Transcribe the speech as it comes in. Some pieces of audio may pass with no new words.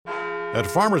At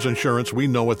Farmers Insurance, we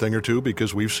know a thing or two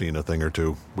because we've seen a thing or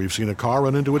two. We've seen a car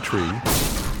run into a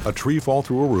tree fall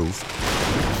through a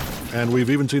roof, and we've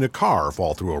even seen a car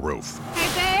fall through a roof.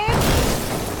 Hey,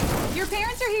 babe! Your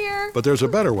parents are here! But there's a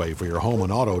better way for your home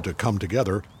and auto to come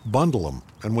together. Bundle them.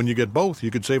 And when you get both,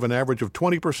 you could save an average of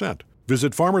 20%.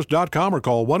 Visit farmers.com or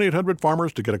call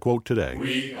 1-800-FARMERS to get a quote today.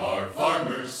 We are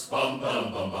farmers. Bum,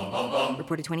 bum, bum, bum, bum, bum.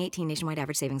 Reported 2018 nationwide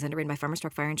average savings underwritten by Farmers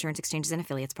Truck Fire Insurance Exchanges and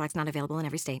Affiliates. Products not available in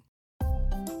every state.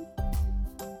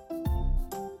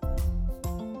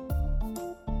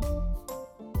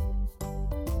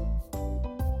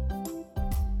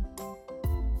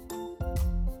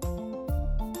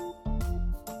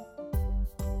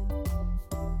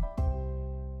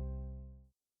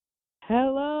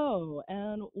 Hello,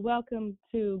 and welcome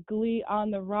to Glee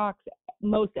on the Rocks,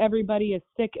 Most Everybody is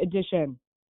Sick edition.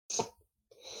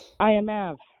 I am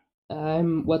Mav.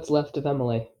 I'm what's left of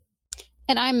Emily.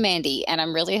 And I'm Mandy, and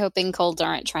I'm really hoping colds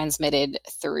aren't transmitted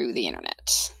through the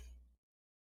internet.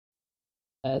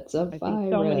 That's a virus. I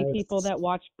think so many people that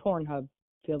watch Pornhub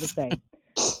feel the same.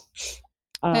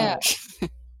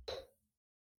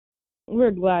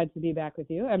 We're glad to be back with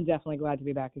you. I'm definitely glad to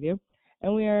be back with you.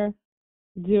 And we are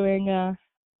doing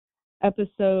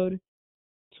episode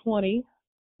 20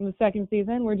 in the second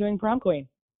season. We're doing Prom Queen.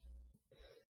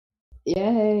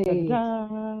 Yay!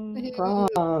 Ta-da.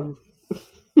 Prom.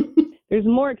 There's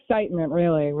more excitement,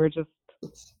 really. We're just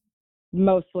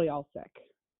mostly all sick.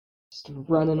 Just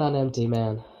running on empty,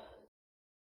 man.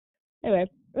 Anyway,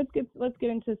 let's get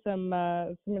into some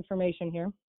information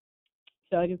here.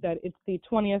 So, like I said, it's the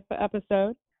 20th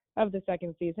episode of the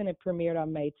second season. It premiered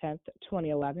on May 10th,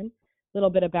 2011. Little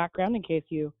bit of background in case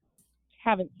you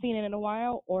haven't seen it in a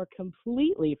while or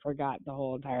completely forgot the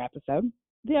whole entire episode.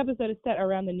 The episode is set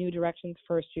around the New Directions'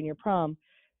 first junior prom,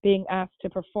 being asked to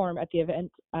perform at the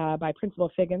event by Principal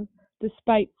Figgins,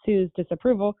 despite Sue's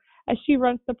disapproval, as she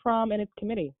runs the prom and its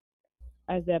committee.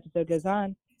 As the episode goes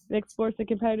on, it explores the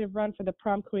competitive run for the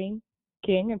prom queen,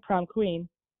 king, and prom queen,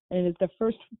 and it is the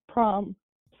first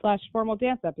prom/formal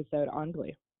dance episode on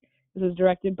Glee. This was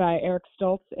directed by Eric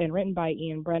Stoltz and written by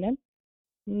Ian Brennan.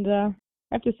 And I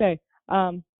have to say,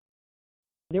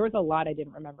 there was a lot I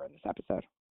didn't remember in this episode.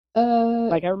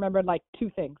 I remembered like two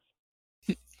things.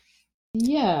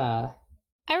 Yeah.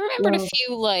 I remembered a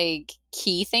few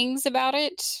key things about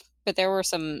it, but there were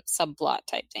some subplot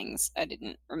type things I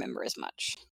didn't remember as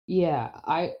much. Yeah,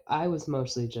 I was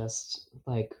mostly just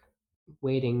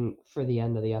waiting for the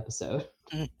end of the episode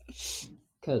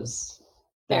because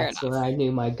that's where I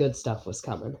knew my good stuff was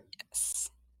coming. Yes,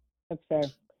 that's fair.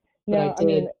 But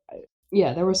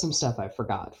there was some stuff I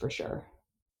forgot for sure,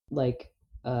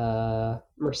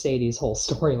 Mercedes' whole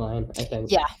storyline, I think.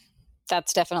 Yeah,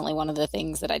 that's definitely one of the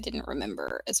things that I didn't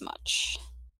remember as much.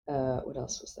 What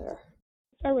else was there?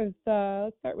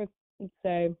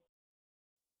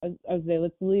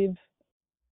 Let's leave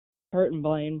Kurt and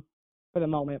Blaine for the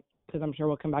moment, because I'm sure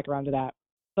we'll come back around to that.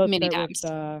 So Many times.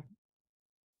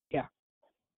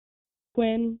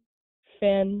 Quinn,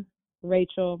 Finn,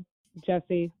 Rachel,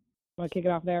 Jesse. Want to kick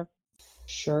it off there?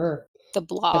 Sure. The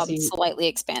blob, Jesse, slightly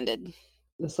expanded.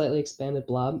 The slightly expanded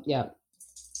blob, yeah.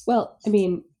 Well, I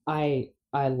mean, I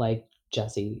like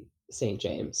Jesse St.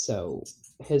 James, so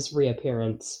his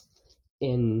reappearance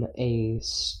in a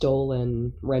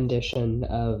stolen rendition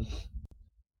of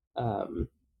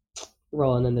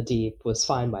Rolling in the Deep was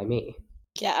fine by me.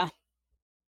 Yeah,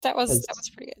 that was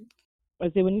pretty good.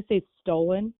 I say, when you say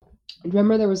stolen,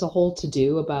 remember there was a whole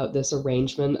to-do about this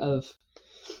arrangement of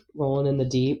Rolling in the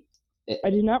Deep? I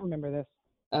do not remember this.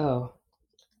 Oh,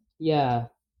 yeah. I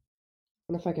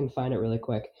wonder if I can find it really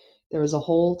quick. There was a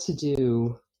whole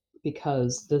to-do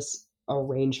because this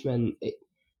arrangement,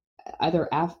 either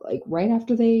right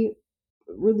after they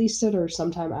released it or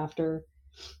sometime after,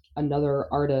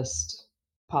 another artist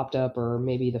popped up, or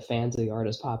maybe the fans of the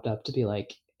artist popped up to be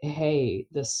like, hey,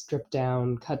 this stripped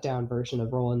down, cut down version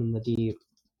of Rolling in the Deep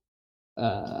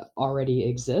already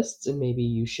exists, and maybe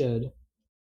you should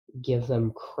give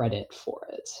them credit for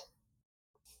it.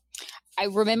 I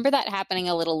remember that happening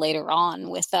a little later on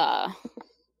with a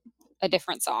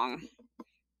different song,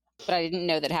 but I didn't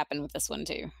know that happened with this one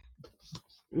too.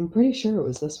 I'm pretty sure it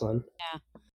was this one. Yeah.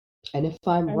 And if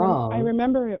I'm wrong, I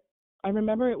remember it. I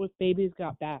remember it was Baby's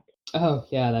Got Back. Oh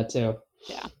yeah, that too.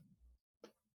 Yeah.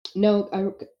 No,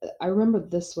 I remember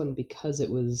this one because it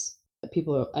was,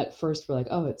 people at first were like,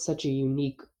 oh, it's such a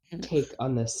unique take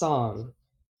on this song,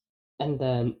 and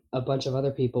then a bunch of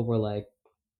other people were like,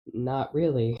 not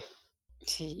really.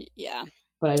 Yeah.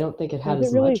 But I don't think it had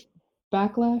as much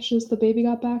backlash as the Baby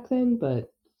Got Back thing,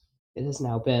 but it has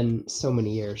now been so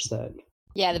many years that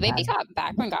Yeah, the baby had-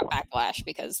 got backlash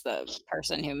because the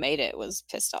person who made it was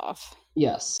pissed off.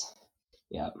 Yes.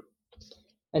 Yeah.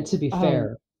 And to be Um,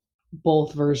 fair,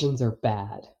 both versions are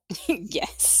bad.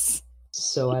 Yes.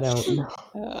 So I don't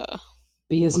know. Uh,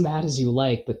 Be as mad as you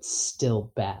like, but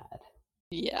still bad.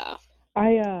 yeah.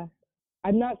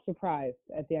 I'm not surprised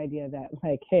at the idea that,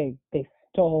 like, hey, they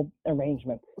stole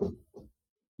arrangements.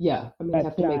 Yeah, I mean, they That's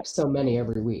have to make not- so many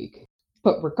every week.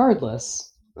 But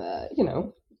regardless,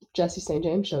 Jesse St.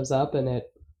 James shows up and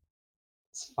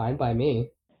it's fine by me.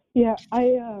 Yeah, I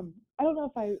don't know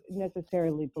if I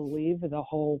necessarily believe the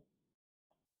whole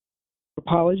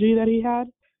apology that he had,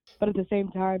 but at the same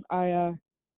time, I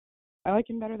like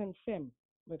him better than Finn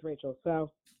with Rachel.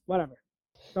 So whatever,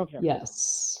 don't care.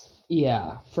 Yes.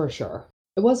 Yeah, for sure.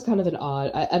 It was kind of an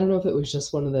odd. I don't know if it was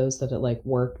just one of those that it like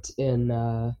worked in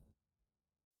the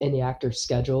actor's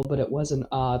schedule, but it was an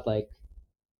odd like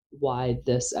why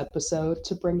this episode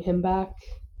to bring him back,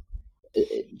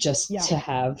 just Yeah. to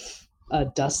have a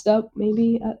dust up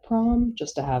maybe at prom,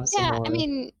 just to have some Yeah, more. I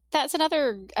mean, that's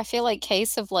another, I feel like,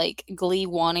 case of like Glee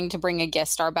wanting to bring a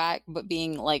guest star back, but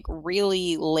being like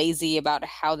really lazy about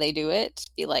how they do it.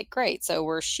 Be like, great, so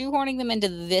we're shoehorning them into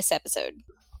this episode.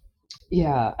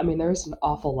 Yeah, I mean, there's an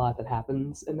awful lot that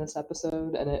happens in this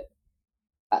episode, and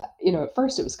at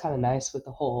first it was kind of nice with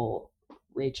the whole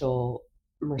Rachel,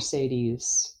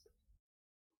 Mercedes,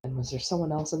 and was there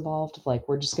someone else involved? Of like,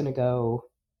 we're just gonna go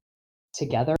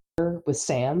together with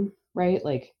Sam, right?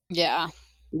 Like, Yeah.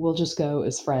 we'll just go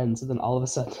as friends, and then all of a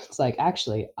sudden it's like,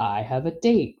 actually, I have a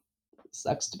date.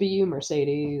 Sucks to be you,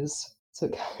 Mercedes. So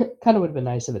it kind of would have been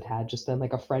nice if it had just been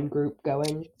like a friend group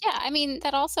going. Yeah, I mean,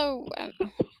 that also,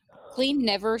 Glee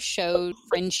never showed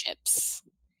friendships.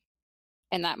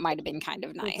 And that might have been kind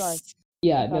of sorry. nice.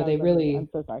 Yeah, I thought no, I they was on mute. really. I'm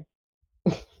so sorry.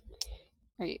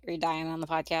 Are you dying on the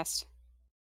podcast?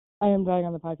 I am dying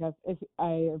on the podcast.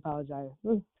 I apologize.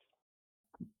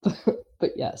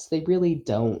 But yes, they really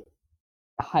don't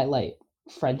highlight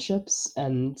friendships.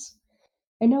 And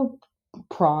I know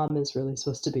prom is really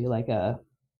supposed to be like a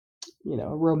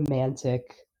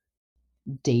romantic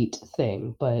date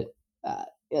thing, but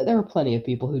there are plenty of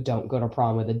people who don't go to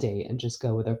prom with a date and just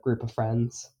go with a group of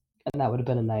friends, and that would have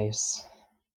been a nice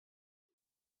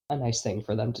thing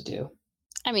for them to do.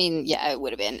 I mean, yeah, it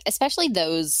would have been, especially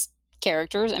those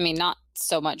characters. I mean, not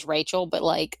so much Rachel, but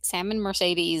like Sam and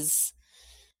Mercedes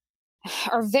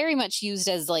are very much used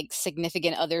as like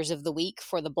significant others of the week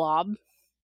for the Blob.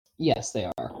 Yes, they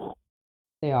are.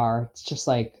 They are. It's just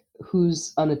like,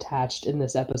 who's unattached in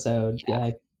this episode?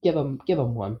 Yeah. Give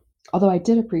them one. Although I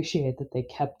did appreciate that they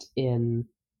kept in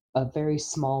a very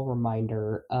small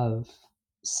reminder of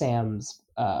Sam's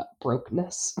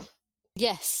brokenness.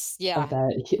 Yes, yeah. Of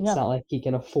that it's Yeah. not like he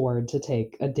can afford to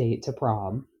take a date to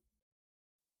prom.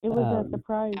 It was a Um,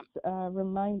 surprise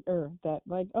reminder that,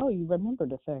 like, oh, you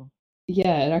remembered a thing.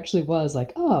 Yeah, it actually was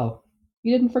like, oh,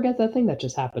 you didn't forget that thing that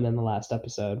just happened in the last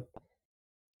episode.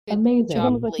 Good Amazing. It's job.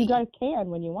 almost like you Glee. guys can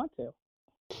when you want to.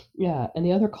 Yeah, and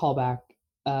the other callback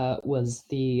was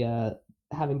the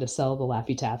having to sell the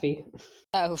Laffy Taffy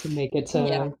Oh, to make it to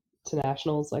Yeah. to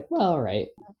nationals. Like, well, all right,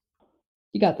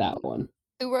 you got that one.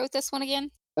 who wrote this one again?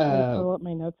 Let me pull up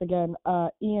my notes again.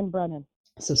 Ian Brennan.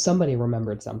 So somebody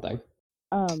remembered something.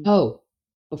 Um, Oh,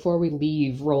 before we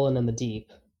leave Rolling in the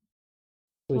Deep,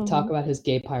 we talk Mhm. about his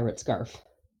gay pirate scarf,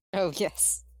 Oh,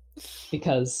 yes.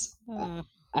 because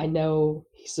I know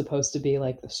he's supposed to be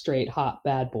like the straight hot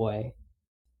bad boy,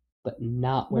 but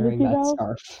not But is wearing he, that though?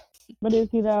 scarf. But is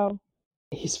he though?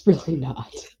 He's really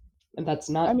not. And that's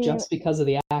not I mean- just because of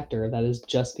the actor, that is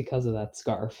just because of that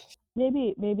scarf.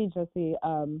 Maybe Jesse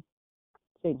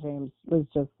St. James was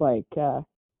just like, Are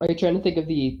you trying to think of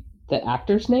the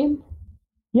actor's name?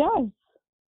 yes,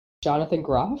 Jonathan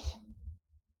Groff?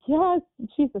 yes,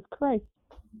 Jesus Christ.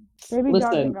 Maybe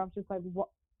Listen. Jonathan Groff's just like, what?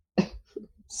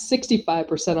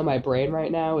 65% of my brain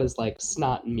right now is like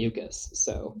snot and mucus.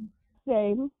 So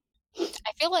Same.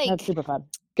 I feel like That's super fun.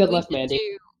 good we luck, should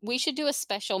Mandy. we should do a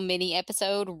special mini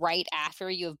episode right after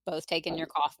you have both taken your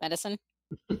cough medicine.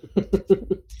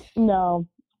 No,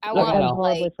 I Okay, want that's I'll-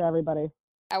 horribly like for everybody.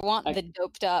 I want I- the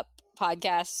doped up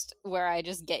podcast where I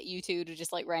just get you two to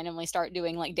just like randomly start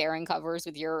doing like Darren covers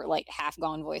with your like half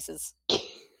gone voices.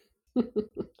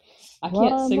 I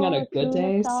can't One sing on a more good scoop of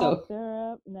day, cough so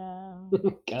syrup now.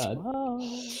 God. Whoa.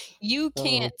 You Oh,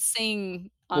 can't sing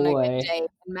on a boy. good day.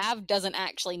 Mav doesn't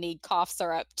actually need cough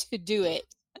syrup to do it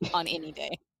on any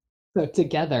day. So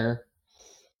together,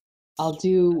 I'll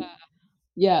do.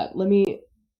 Yeah, let me.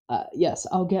 Yes,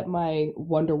 I'll get my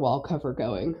Wonderwall cover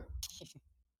going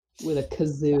with a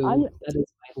kazoo. I'm- That is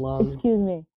my lung. Excuse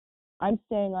me. I'm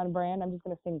staying on brand. I'm just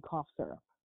gonna sing cough syrup.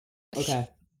 Okay.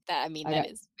 That I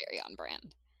is very on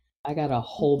brand. I got a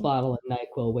whole bottle of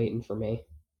NyQuil waiting for me.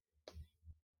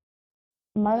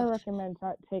 Might I recommend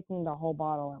taking the whole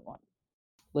bottle at once?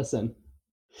 Listen,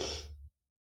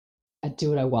 I do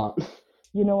what I want.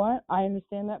 You know what? I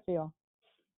understand that feel.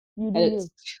 You do And you. it's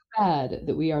too bad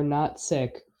that we are not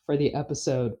sick for the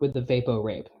episode with the Vapo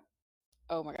Rape.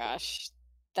 Oh my gosh.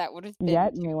 That would have been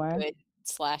Yet, too anyway. good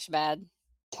 / bad.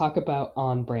 Talk about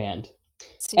on brand.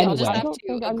 So y'all just Anyway. have don't to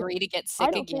think I'm- agree to get I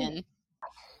sick don't think- again.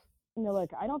 No, look,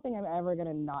 I don't think I'm ever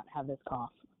gonna not have this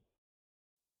cough.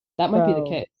 That might be the So-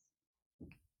 case.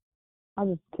 I'll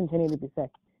just continue to be sick.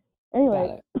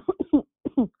 Anyway, Got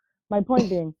it. my point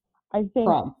being, I think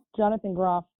Prom. Jonathan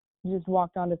Groff just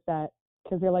walked onto set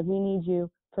because they're like, we need you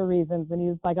for reasons. And he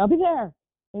was like, I'll be there.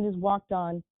 And he just walked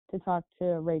on to talk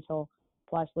to Rachel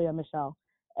 / Leah Michelle.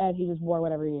 And he just wore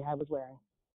whatever he was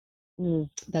wearing.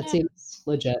 That seems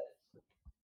legit.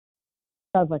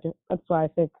 Sounds like it. That's why I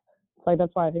think it's like a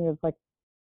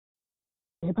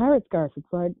pirate scarf. It's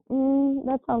like,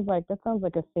 that sounds like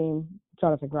a theme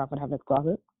Jonathan Groff would have in his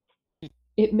closet.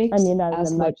 It makes mean that in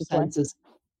as the much nicest way. sense as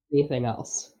anything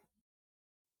else.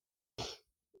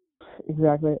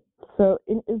 Exactly. So,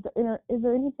 is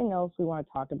there anything else we want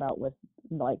to talk about with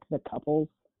like the couples?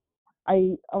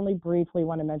 I only briefly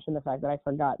want to mention the fact that I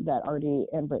forgot that Artie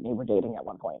and Brittany were dating at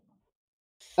one point.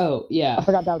 Oh, yeah. I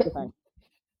forgot that was the thing.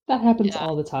 That happens Yeah.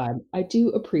 all the time. I do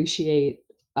appreciate,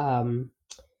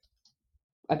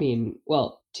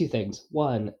 two things.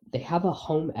 One, they have a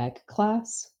home ec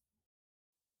class.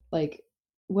 Like,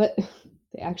 what?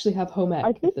 They actually have home ec I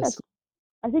at think this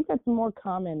that's more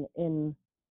common in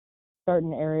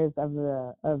certain areas of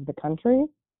the country.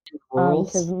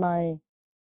 rurals. Because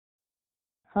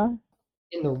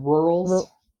In the rurals.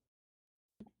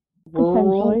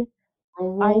 potentially.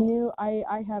 Rural.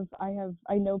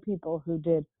 I know people who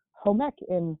did home ec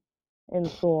in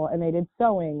school, and they did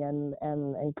sewing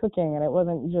and cooking, and it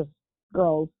wasn't just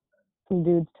girls. Some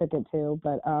dudes took it too,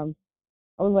 but I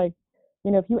was like,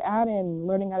 if you add in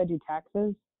learning how to do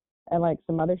taxes and like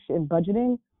some other shit in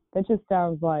budgeting, that just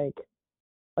sounds like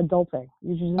adulting.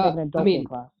 You should just take an adulting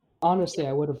class. Honestly,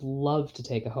 I would have loved to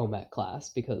take a home ec class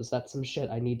because that's some shit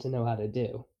I need to know how to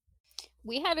do.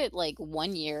 We had it like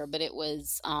 1 year, but it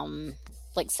was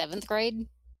like 7th grade.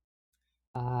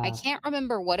 I can't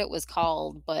remember what it was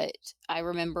called, but I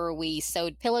remember we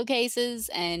sewed pillowcases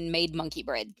and made monkey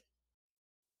bread.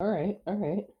 All right. That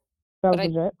was But I-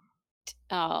 legit.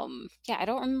 I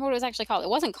don't remember what it was actually called. It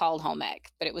wasn't called home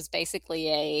ec, but it was basically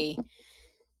a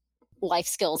life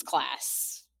skills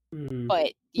class.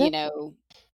 But, Yeah.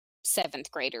 7th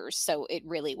graders, so it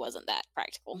really wasn't that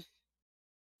practical.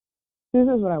 This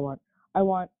is what I want.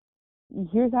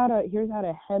 Here's how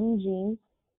to hem jeans.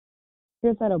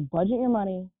 Here's how to budget your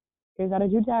money. Here's how to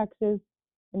do taxes.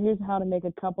 And here's how to make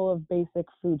a couple of basic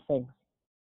food things.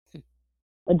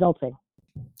 Adulting.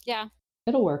 Yeah.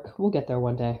 It'll work. We'll get there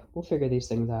one day. We'll figure these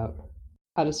things out.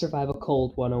 How to survive a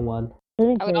cold 101.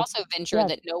 I would also venture yes.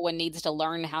 that no one needs to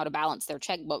learn how to balance their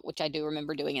checkbook, which I do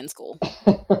remember doing in school.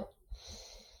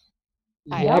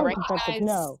 I Yep. recognize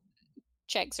No.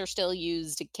 checks are still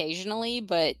used occasionally,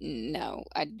 but no,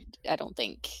 I don't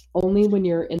think. Only when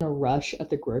you're in a rush at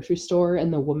the grocery store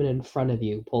and the woman in front of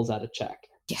you pulls out a check.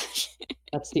 Yeah.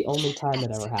 That's the only time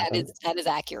it ever happens. That is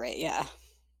accurate, yeah.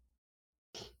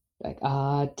 Like,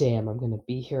 damn, I'm gonna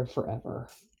be here forever.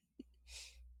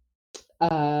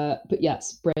 But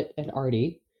yes, Britt and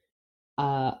Artie.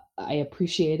 I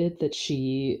appreciated that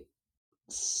she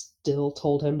still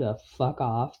told him to fuck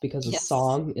off because a Yes.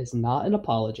 song is not an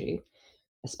apology,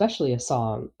 especially a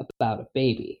song about a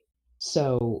baby.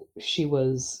 So she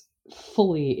was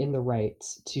fully in the right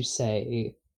to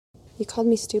say, You called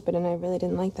me stupid and I really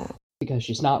didn't like that. because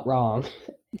she's not wrong,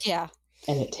 Yeah.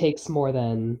 and it takes more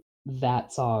than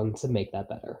that song to make that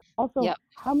better. Also, Yep.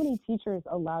 how many teachers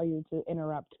allow you to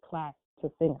interrupt class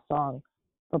to sing a song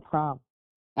for prom?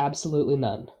 Absolutely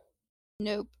none.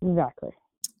 Nope. Exactly.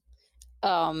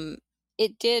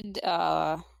 It did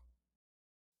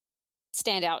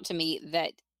stand out to me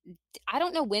that I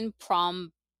don't know when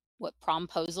promposals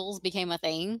became a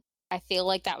thing. I feel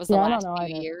like that was the Yeah, I last don't know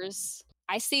few either. years.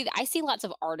 I see lots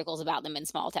of articles about them in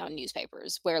small town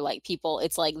newspapers where like people,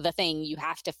 it's like the thing you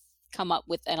have to come up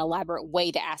with an elaborate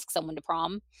way to ask someone to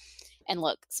prom. And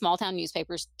look, small town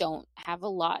newspapers don't have a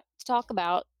lot to talk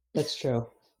about. That's true.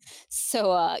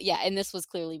 So and this was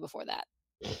clearly before that.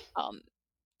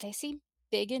 They seem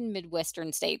big in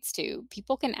Midwestern states too.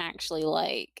 People can actually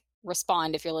like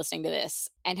respond if you're listening to this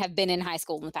and have been in high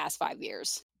school in the past 5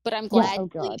 years. But I'm glad oh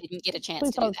Glee God. didn't get a chance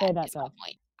Please to do don't say that. that, Is my though.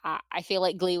 point. I feel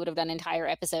like Glee would have done entire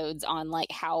episodes on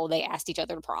like how they asked each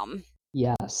other to prom.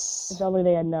 Yes. If only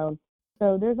they had known.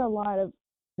 So there's a lot of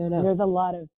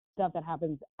No. stuff that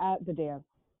happens at the dance.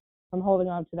 I'm holding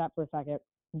on to that for a second.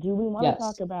 Do we want Yes. to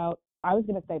talk about? I was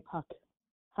gonna say Puck.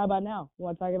 How about now? You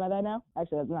want to talk about that now?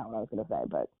 Actually, that's not what I was gonna say,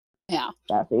 but Yeah.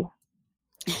 sassy.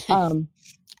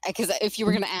 Because if you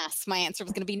were going to ask, my answer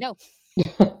was going to be no.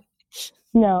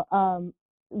 No.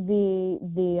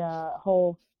 The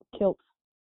whole kilt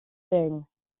thing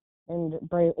and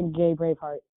gay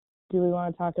Braveheart. Do we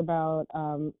want to talk about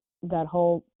that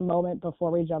whole moment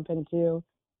before we jump into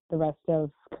the rest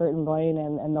of Kurt and Blaine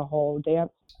and the whole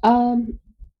dance?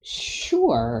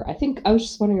 Sure. I think I was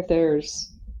just wondering if there's.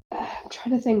 I'm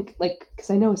trying to think, like,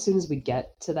 because I know as soon as we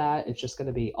get to that, it's just going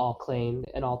to be all Klaine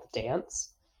and all the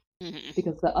dance. Mhm.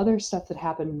 Because the other stuff that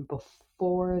happened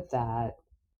before that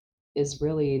is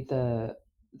really the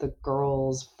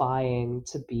girls vying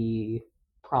to be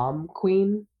prom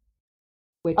queen,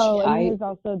 which Oh, and then there's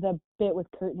also the bit with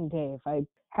Kurt and Dave. I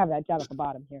have that down at the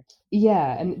bottom here.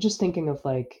 Yeah, and just thinking of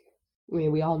like, I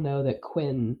mean, we all know that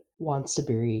Quinn wants to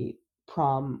be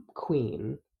prom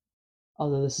queen,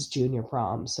 although this is junior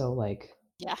prom, so like,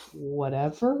 Yeah.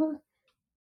 whatever.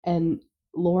 And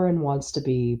Lauren wants to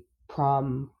be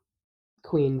prom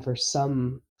queen for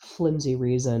some flimsy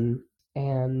reason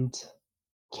and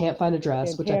can't find a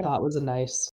dress, which I thought was a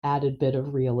nice added bit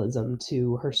of realism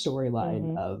to her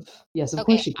storyline of, yes, of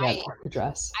course she can't find a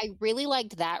dress. I really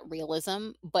liked that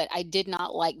realism, but I did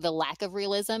not like the lack of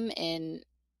realism in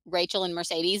Rachel and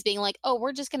Mercedes being like, oh,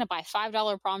 we're just going to buy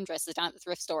 $5 prom dresses down at the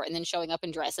thrift store and then showing up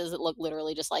in dresses that look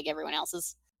literally just like everyone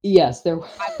else's. Yes,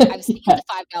 I've seen the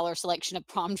 $5 selection of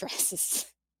prom dresses.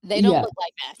 They don't look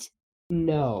like that.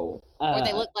 No. Or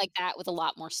they look like that with a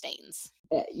lot more stains.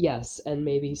 Yes, and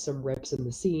maybe some rips in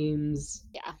the seams.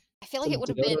 Yeah. I feel like it would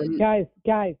have been... Guys.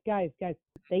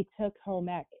 They took home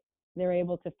ec. They were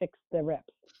able to fix the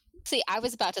rips. See, I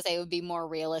was about to say it would be more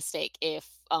realistic if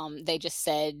they just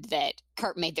said that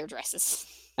Kurt made their dresses.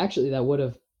 Actually, that would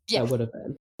have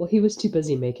been. Well, he was too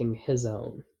busy making his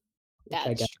own. Which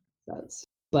I guess makes sense.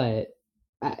 But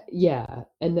yeah,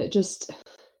 and that just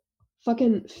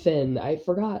fucking Finn. I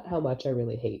forgot how much I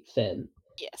really hate Finn.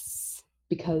 Yes.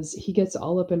 Because he gets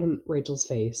all up in Rachel's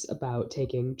face about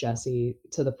taking Jesse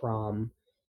to the prom,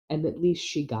 and at least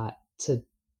she got to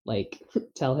like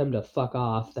tell him to fuck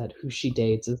off, that who she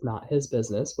dates is not his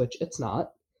business, which it's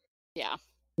not. Yeah.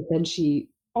 But then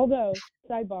although,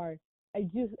 sidebar, I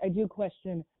do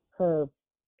question her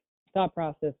thought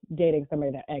process dating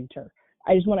somebody that egged her.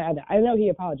 I just want to add that. I know he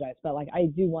apologized, but like I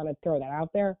do want to throw that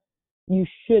out there. You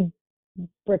should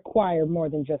require more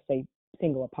than just a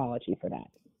single apology for that.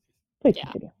 Please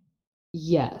continue.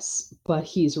 Yes, but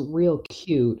he's real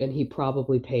cute and he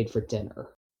probably paid for dinner.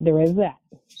 There is that.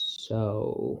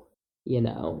 So,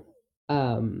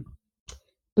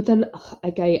 but then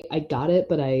like I got it,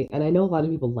 but I know a lot of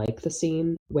people like the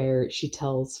scene where she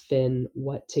tells Finn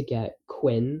what to get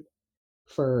Quinn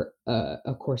for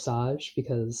a corsage,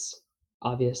 because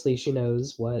obviously she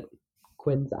knows what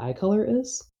Quinn's eye color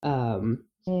is. So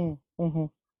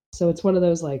it's one of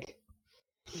those like,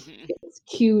 it's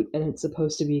cute and it's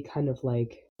supposed to be kind of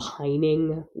like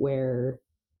pining, where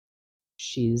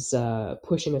she's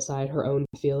pushing aside her own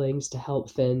feelings to help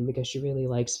Finn because she really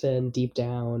likes Finn deep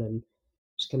down, and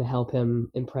she's going to help him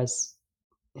impress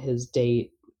his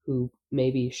date, who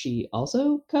maybe she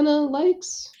also kind of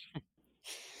likes.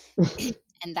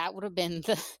 And that would have been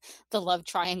the love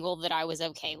triangle that I was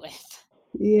okay with.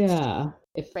 Yeah.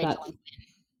 If that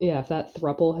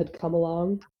throuple had come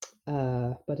along,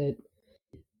 but it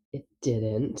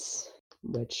didn't,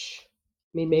 which,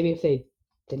 I mean, maybe if they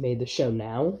made the show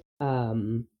now,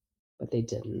 but they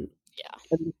didn't. Yeah.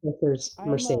 And there's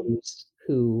Mercedes,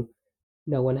 who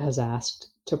no one has asked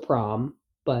to prom,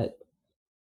 but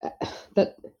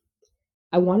that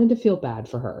I wanted to feel bad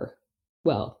for her.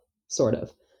 Well, sort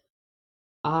of.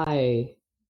 I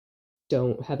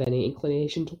don't have any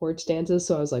inclination towards dances,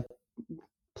 so I was like,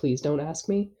 please don't ask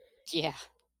me. Yeah.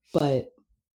 But,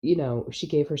 she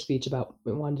gave her speech about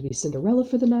wanting to be Cinderella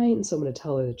for the night, and so I'm going to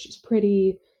tell her that she's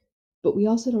pretty. But we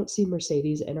also don't see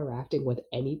Mercedes interacting with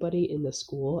anybody in the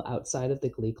school outside of the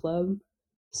Glee Club,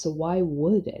 so why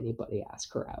would anybody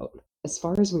ask her out? As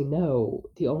far as we know,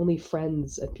 the only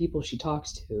friends and people she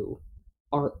talks to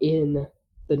are in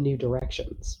the New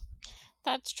Directions.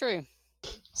 That's true.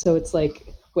 So it's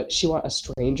like, what, she want a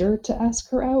stranger to ask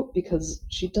her out? Because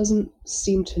she doesn't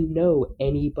seem to know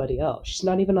anybody else. She's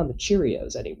not even on the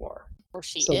Cheerios anymore. Or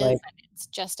she is, and it's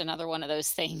just another one of those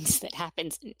things that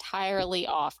happens entirely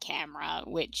off camera,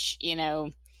 which,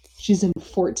 She's in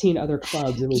 14 other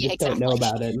clubs, and we just don't know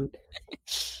about it. And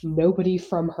nobody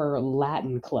from her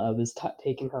Latin club is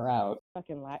taking her out.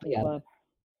 Fucking Latin Yeah. club.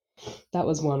 That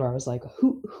was one where I was like,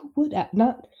 who would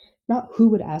not who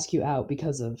would ask you out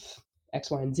because of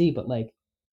X, Y, and Z, but like,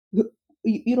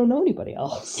 you don't know anybody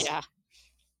else. Yeah.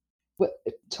 What,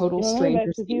 total You know,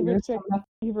 strangers that's because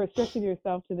you've restricted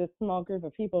yourself to this small group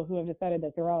of people who have decided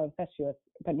that they're all incestuous,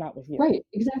 but not with you. Right,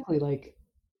 exactly. Like,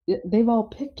 they've all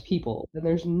picked people, and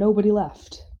there's nobody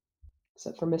left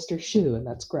except for Mr. Shu, and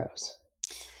that's gross.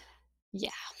 Yeah.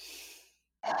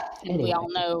 And Anyway. we all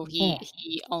know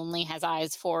he only has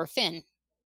eyes for Finn.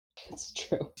 It's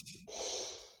true.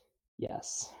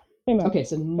 Yes. Anyway, Okay,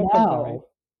 so that's about right.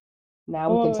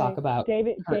 now we can talk about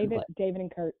David and Kurt. David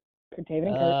and Kurt.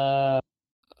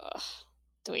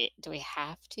 Do we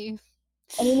have to?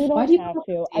 I mean, we don't have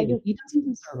to. He doesn't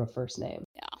deserve a first name.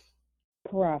 Yeah.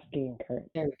 Karofsky and Kurt.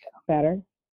 There we go. Better?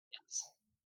 Yes.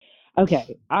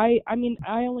 Okay. I mean,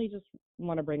 I only just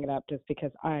want to bring it up just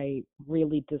because I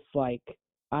really dislike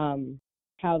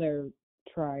how they're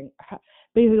trying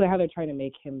to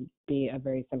make him be a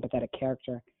very sympathetic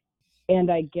character.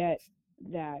 And I get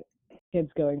that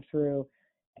kids going through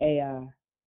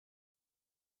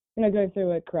going through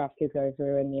what Karofsky's going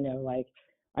through, and like,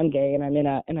 I'm gay and I'm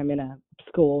in a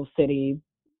school, city,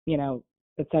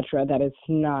 etc. that is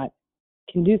not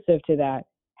conducive to that,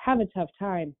 have a tough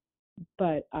time.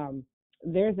 But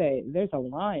there's a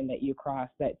line that you cross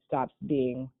that stops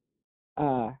being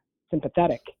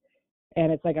sympathetic.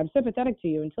 And it's like, I'm sympathetic to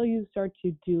you until you start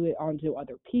to do it onto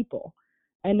other people.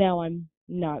 And now I'm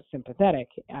not sympathetic.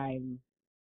 I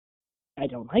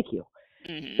don't like you.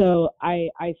 Mm-hmm. So I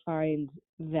find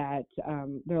that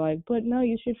they're like, but no,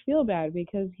 you should feel bad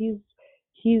because he's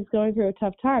going through a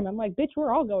tough time. I'm like, bitch,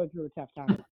 we're all going through a tough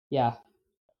time. Yeah.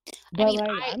 But I mean,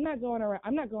 I'm not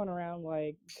going around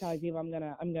like telling people I'm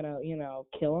gonna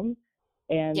kill him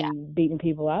and beating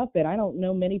people up. And I don't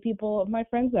know many people of my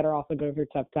friends that are also going through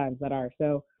tough times that are.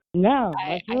 So no,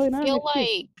 that's really not. I feel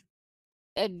like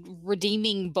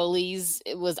redeeming bullies,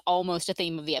 it was almost a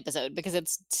theme of the episode, because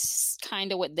it's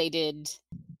kind of what they did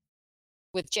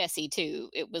with Jesse too.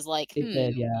 It was like, They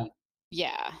did,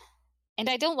 yeah. And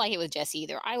I don't like it with Jesse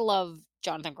either. I love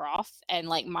Jonathan Groff, and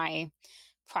like my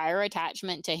prior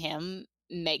attachment to him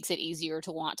makes it easier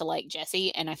to want to like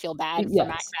Jesse, and I feel bad for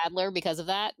Max Adler because of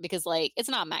that, because like, it's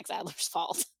not Max Adler's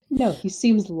fault. No, he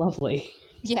seems lovely.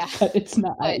 Yeah. But it's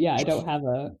not. I don't have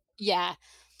a. Yeah.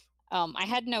 I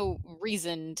had no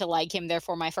reason to like him,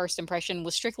 therefore my first impression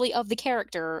was strictly of the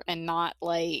character and not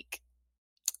like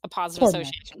a positive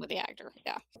association with the actor.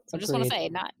 Yeah. So I just want to say,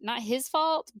 not his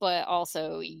fault, but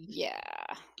also, yeah.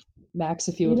 Max,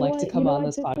 if you would like to come on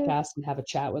this podcast and have a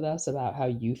chat with us about how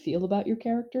you feel about your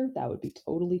character, that would be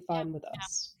totally fine with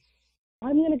us.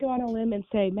 I'm going to go on a limb and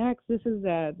say, Max, this is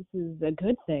a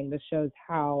good thing. This shows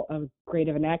how great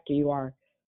of an actor you are.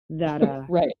 That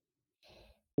right.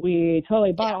 We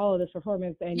totally bought all of this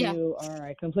performance, and you are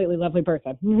a completely lovely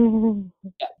person.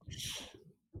 Yeah.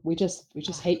 We just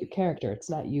hate your character. It's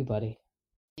not you, buddy.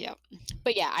 Yeah.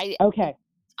 But yeah, okay.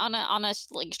 On a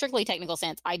like strictly technical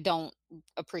sense, I don't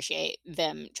appreciate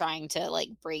them trying to like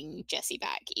bring Jesse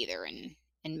back either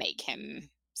and make him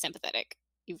sympathetic,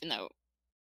 even though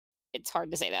it's hard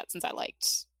to say that since I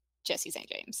liked Jesse St.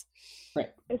 James.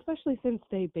 Right. Especially since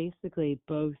they basically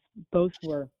both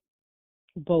were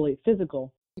bullied,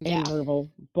 physical and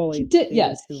verbal bullies.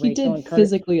 He did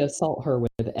physically assault her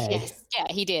with egg. Yes. Yeah,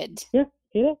 he did. Yeah,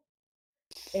 he did.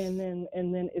 And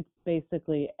then it's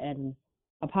basically an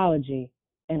apology,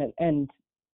 and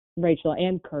Rachel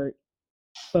and Kurt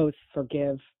both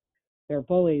forgive their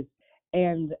bullies.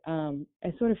 And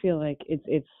I sort of feel like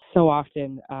it's so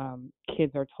often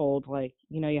kids are told, like,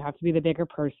 you have to be the bigger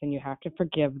person, you have to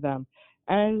forgive them.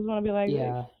 And I just want to be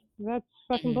like, that's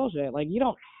fucking bullshit. Like, you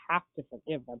don't have to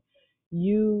forgive them.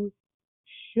 You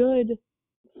should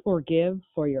forgive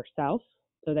for yourself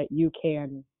so that you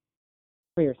can,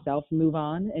 for yourself, move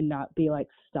on and not be like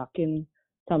stuck in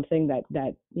something that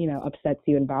upsets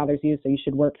you and bothers you. So you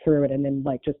should work through it and then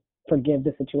like just forgive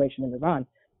the situation and move on.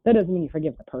 That doesn't mean you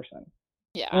forgive the person.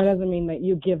 Yeah. That doesn't mean that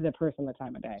you give the person the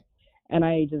time of day. And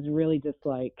I just really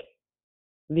dislike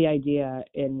the idea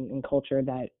in culture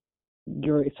that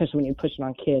especially when you push it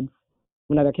on kids,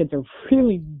 when other kids are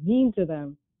really mean to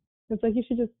them. It's like, you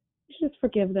should just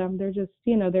forgive them. They're just,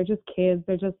 they're just kids.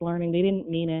 They're just learning. They didn't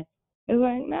mean it. It's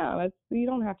like, no, you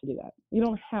don't have to do that. You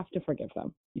don't have to forgive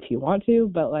them if you want to.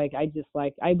 But like, I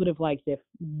would have liked if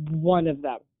one of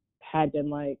them had been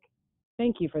like,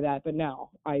 thank you for that, but no,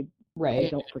 I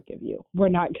don't forgive you. We're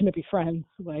not going to be friends.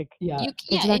 Like,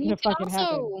 it's not going to fucking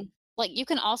happen. Like, you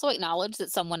can also acknowledge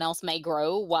that someone else may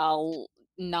grow while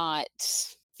not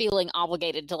feeling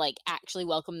obligated to like actually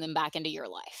welcome them back into your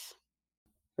life.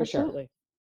 For Absolutely. sure.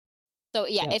 So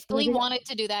yeah, Yeah. if Glee wanted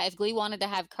to do that, if Glee wanted to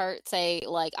have Kurt say,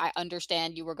 like, I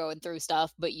understand you were going through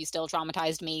stuff, but you still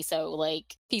traumatized me, so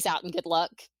like, peace out and good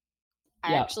luck.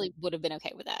 I Yeah. actually would have been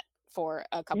okay with that for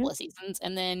a couple of seasons,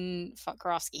 and then fuck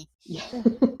Karofsky. Yeah.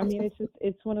 I mean,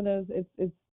 it's one of those.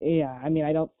 Yeah. I mean,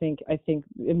 I think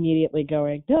immediately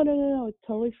going, no, it's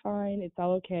totally fine. It's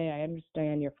all okay. I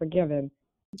understand. You're forgiven.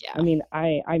 Yeah. I mean,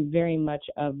 I'm very much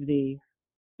of we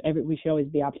should always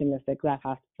be optimistic, glass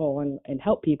half full, and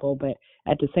help people, but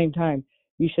at the same time,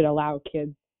 you should allow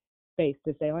kids space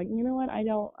to say, like, you know what, I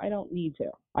don't need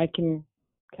to. I can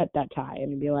cut that tie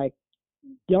and be like,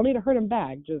 you don't need to hurt him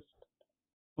back. Just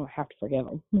have to forgive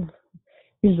him.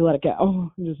 You just let it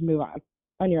go. Just move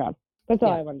on your own. That's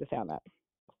all I wanted to say on that.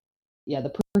 Yeah,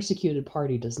 the persecuted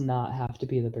party does not have to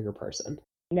be the bigger person.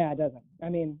 No, it doesn't. I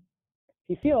mean,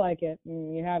 if you feel like it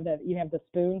and you have the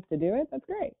spoons to do it, that's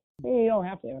great. You don't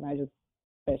have to, and I just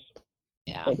push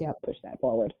that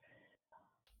forward.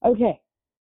 Okay.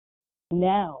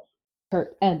 Now.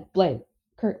 Kurt and Blaine.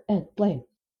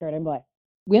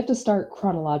 We have to start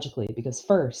chronologically because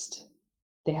first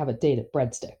they have a date at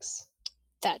Breadsticks.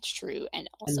 That's true, and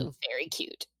also very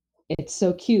cute. It's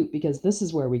so cute because this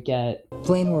is where we get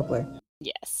Blaine Warbler.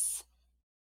 Yes.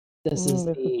 This is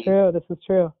true.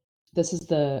 This is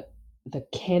the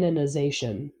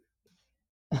canonization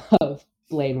of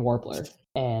Blaine Warbler,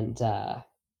 and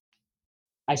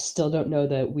I still don't know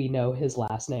that we know his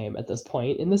last name at this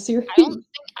point in the series.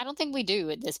 I don't think we do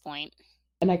at this point.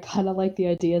 And I kind of like the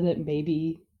idea that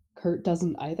maybe Kurt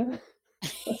doesn't either.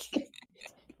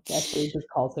 He actually just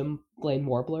calls him Blaine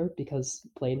Warbler because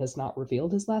Blaine has not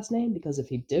revealed his last name, because if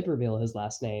he did reveal his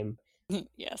last name,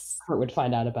 yes, Kurt would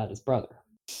find out about his brother.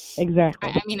 Exactly.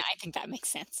 I mean, I think that makes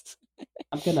sense.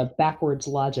 I'm gonna backwards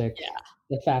logic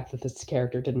the fact that this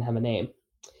character didn't have a name.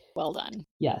 Well done.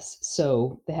 Yes,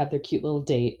 so they have their cute little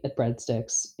date at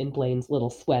Breadsticks in Blaine's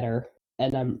little sweater,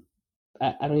 and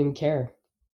I don't even care.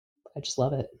 I just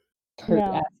love it. Kurt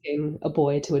asking a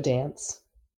boy to a dance.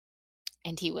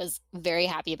 And he was very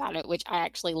happy about it, which I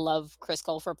actually love Chris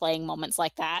Cole for playing moments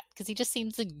like that, because he just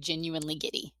seems like genuinely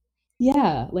giddy.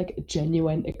 Yeah, like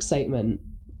genuine excitement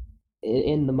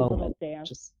in the moment.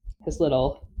 Just his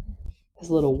little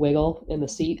wiggle in the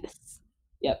seat. Yes.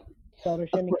 Yep. Shoulder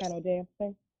shimmy kind of dance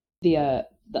thing. The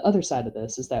other side of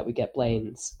this is that we get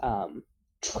Blaine's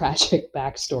tragic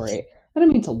backstory. I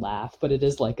don't mean to laugh, but it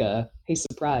is like hey,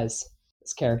 surprise,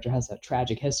 this character has a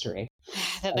tragic history.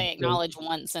 That they acknowledge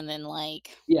once and then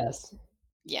like... Yes.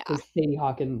 Yeah. Sadie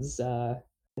Hawkins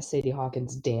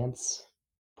dance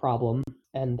problem,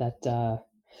 and that... well,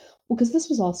 because this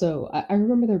was also... I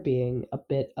remember there being a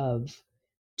bit of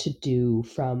to-do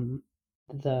from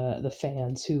the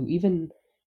fans who even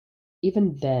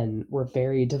then were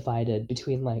very divided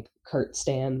between like Kurt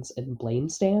stans and Blaine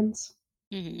stans.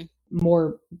 Mm-hmm.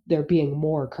 There being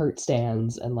more Kurt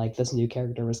stans, and like this new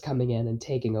character was coming in and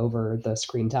taking over the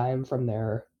screen time from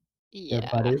their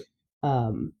buddy.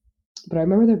 But I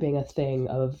remember there being a thing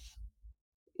of,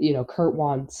 Kurt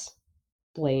wants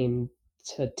Blaine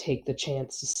to take the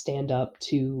chance to stand up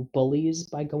to bullies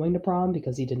by going to prom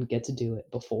because he didn't get to do it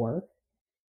before.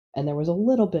 And there was a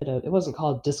little bit of, it wasn't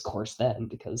called discourse then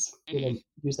because we didn't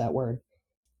use that word,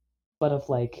 but of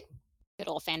like... Good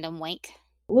old fandom wank.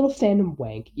 A little fandom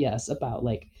wank, yes, about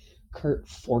like Kurt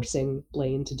forcing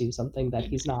Blaine to do something that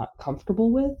he's not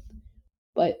comfortable with.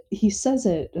 But he says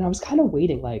it, and I was kind of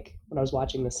waiting, like, when I was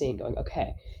watching the scene, going,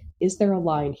 okay, is there a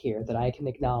line here that I can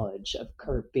acknowledge of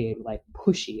Kurt being, like,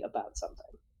 pushy about something?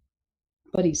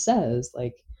 But he says,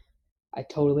 like, I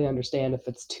totally understand if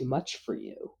it's too much for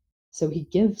you. So he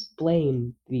gives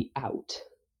Blaine the out.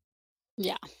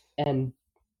 Yeah. And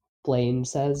Blaine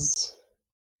says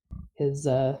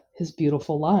his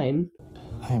beautiful line,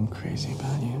 I am crazy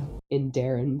about you, in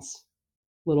Darren's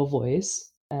little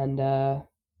voice. And I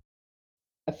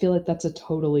feel like that's a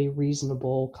totally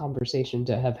reasonable conversation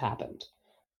to have happened.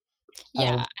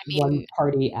 Yeah, I mean, one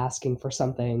party asking for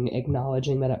something,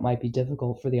 acknowledging that it might be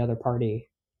difficult for the other party,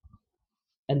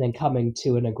 and then coming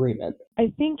to an agreement.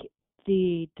 I think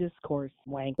the discourse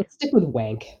wank. Let's stick with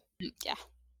wank. Yeah.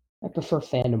 I prefer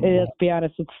fandom. Let's be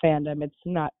honest, it's fandom. It's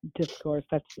not discourse.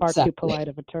 That's far too polite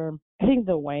of a term. I think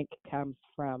the wank comes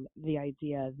from the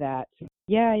idea that,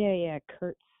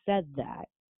 Kurt said that,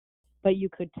 but you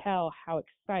could tell how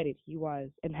excited he was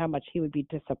and how much he would be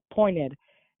disappointed.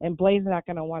 And Blaine's not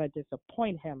going to want to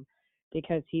disappoint him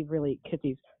because he's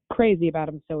crazy about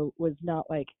him. So it was not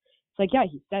like, it's like, yeah,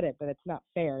 he said it, but it's not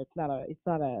fair.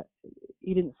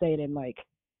 He didn't say it in like,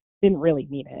 didn't really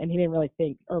mean it. And he didn't really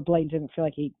think, or Blaine didn't feel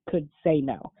like he could say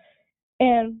no.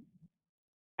 And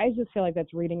I just feel like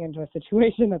that's reading into a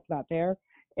situation that's not there.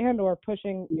 and or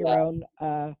pushing your own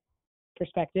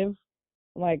perspective.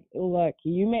 Like, look,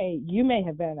 you may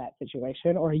have been in that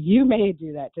situation, or you may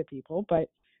do that to people, but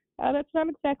that's not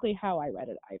exactly how I read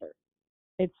it either.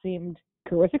 It seemed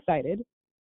Kurt was excited,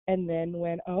 and then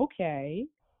went, okay,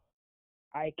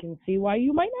 I can see why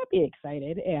you might not be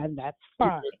excited, and that's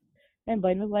fine. And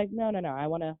Blaine was like, no, I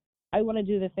want to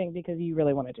do the thing because you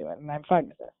really want to do it, and I'm fine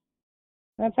with this.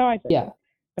 That's how I said it.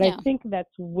 But I think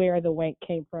that's where the wank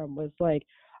came from, was like,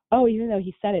 oh, even though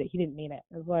he said it, he didn't mean it.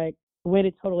 It was like, way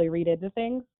to totally read into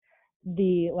things.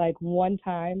 The, like, one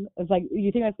time, it's like,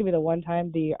 you think that's going to be the one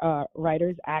time the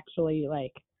writers actually,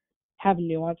 like, have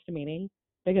nuanced meaning?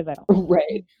 Because I don't.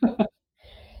 Right.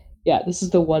 Yeah, this is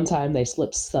the one time they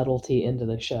slip subtlety into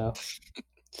the show.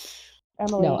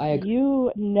 Emily, No, I agree.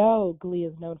 you know Glee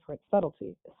is known for its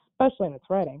subtlety, especially in its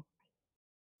writing.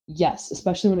 Yes,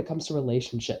 especially when it comes to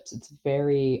relationships. It's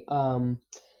very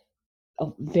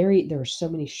there are so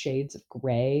many shades of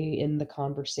gray in the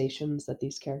conversations that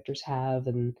these characters have,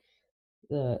 and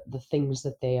the things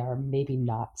that they are maybe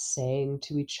not saying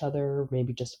to each other,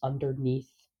 maybe just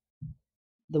underneath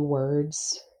the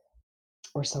words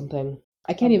or something.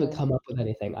 I can't even come up with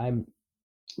anything.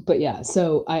 But yeah,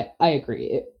 so I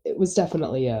agree. It was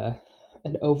definitely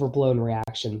an overblown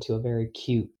reaction to a very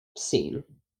cute scene.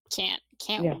 Can't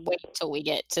wait till we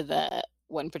get to the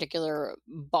one particular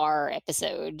bar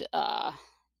episode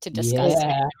to discuss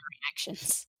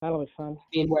reactions. That'll be fun.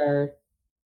 Scene where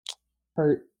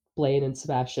Kurt, Blaine, and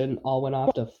Sebastian all went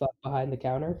off to fuck behind the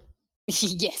counter.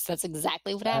 Yes, that's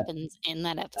exactly what happens in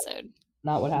that episode.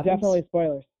 Not what happens? Definitely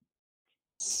spoilers.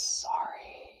 Sorry.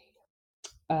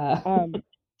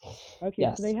 Okay,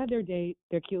 yes. So they had their date,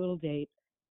 their cute little date.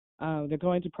 They're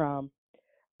going to prom.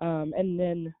 And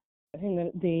then I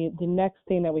think the next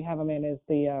scene that we have them in is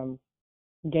the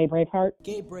Gay Braveheart.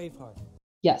 Gay Braveheart.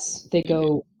 Yes,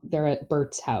 they're at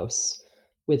Bert's house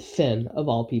with Finn, of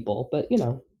all people, but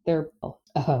they're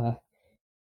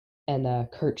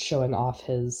and Kurt showing off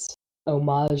his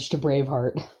homage to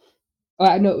Braveheart. Oh,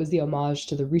 I know it was the homage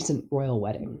to the recent royal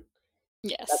wedding.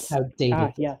 Yes. That's how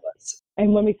dated yes. it was.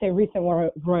 And when we say recent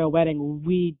royal wedding,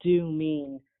 we do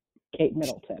mean Kate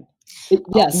Middleton.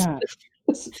 Yes.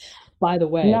 By the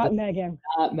way, not Meghan.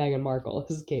 Not Meghan Markle.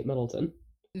 This is Kate Middleton.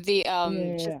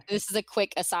 This is a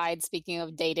quick aside. Speaking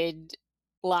of dated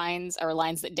lines, or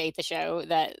lines that date the show,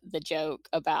 that the joke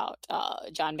about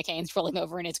John McCain's rolling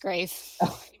over in his grave.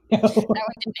 Oh, no. That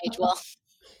one didn't age well.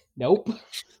 Nope.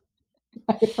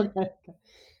 I forgot.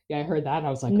 Yeah, I heard that and I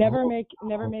was like, never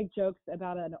make jokes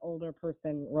about an older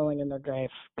person rolling in their grave.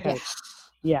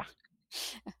 Yeah.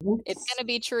 It's gonna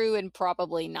be true and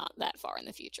probably not that far in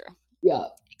the future. Yeah.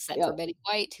 Except for Betty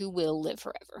White, who will live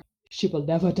forever. She will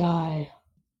never die.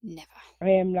 Never. I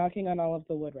am knocking on all of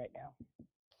the wood right now.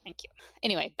 Thank you.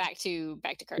 Anyway, back to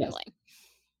Kurt and Blaine.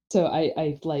 So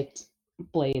I liked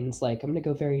Blaine's, like, I'm gonna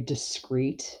go very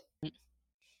discreet,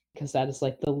 because that is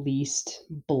like the least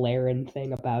Blairean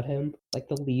thing about him. Like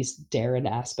the least Darren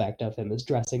aspect of him is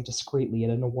dressing discreetly at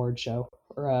an award show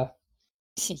or an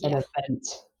event.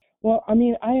 Well, I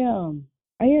mean, I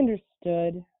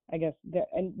understood, I guess,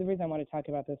 and the reason I want to talk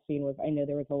about this scene was I know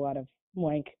there was a lot of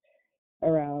wank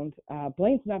around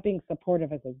Blaine's not being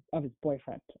supportive of his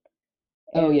boyfriend.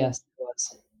 Yes, it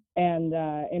was.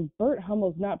 And Burt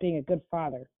Hummel's not being a good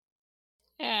father.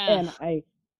 Yeah.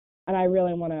 And I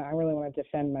really want to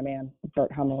defend my man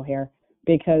Burt Hummel here,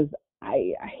 because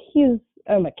he's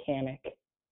a mechanic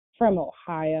from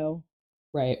Ohio,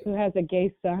 right? Who has a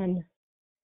gay son,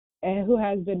 and who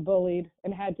has been bullied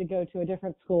and had to go to a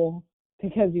different school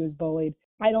because he was bullied.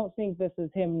 I don't think this is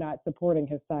him not supporting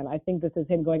his son. I think this is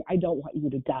him going, I don't want you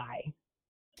to die.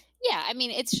 Yeah, I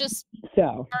mean, it's just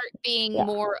Kurt being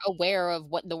more aware of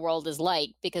what the world is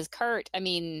like, because Kurt, I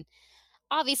mean,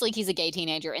 obviously he's a gay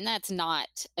teenager, and that's not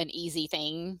an easy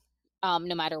thing,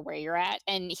 no matter where you're at.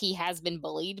 And he has been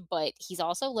bullied, but he's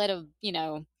also led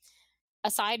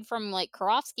aside from like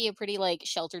Karofsky, a pretty like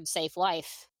sheltered, safe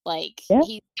life. Like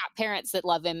he's got parents that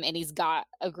love him, and he's got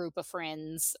a group of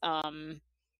friends. And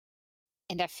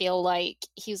I feel like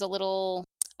he was a little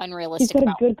unrealistic. He's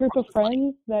got a good group of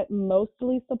friends that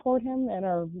mostly support him and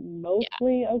are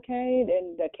mostly okay,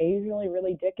 and occasionally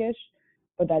really dickish,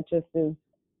 but that just is.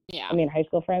 Yeah. I mean, high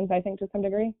school friends, I think, to some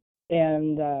degree.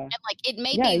 And like, it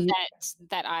may be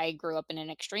that I grew up in an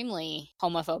extremely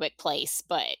homophobic place,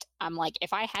 but I'm like,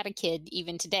 if I had a kid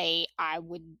even today, I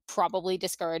would probably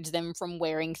discourage them from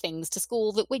wearing things to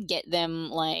school that would get them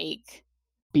like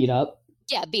beat up.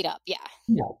 Yeah, beat up. Yeah.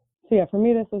 Yeah. So yeah, for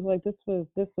me, this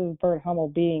was Burt Hummel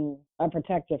being a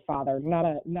protective father, not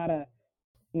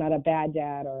a bad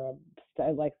dad or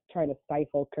like trying to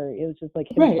stifle Kurt. It was just like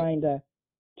him trying to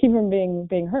keep him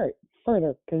being hurt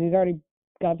further, because he's already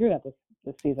gone through that this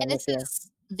season. And this year.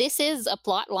 this is a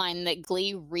plot line that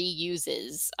Glee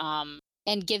reuses,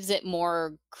 and gives it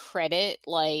more credit,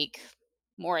 like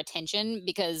more attention,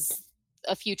 because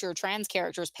a future trans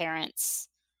character's parents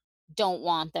don't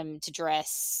want them to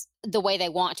dress the way they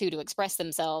want to express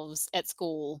themselves at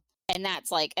school. And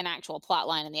that's like an actual plot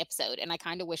line in the episode. And I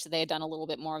kind of wish that they had done a little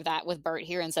bit more of that with Bert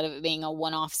here, instead of it being a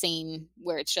one-off scene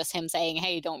where it's just him saying,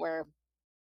 hey, don't wear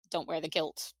the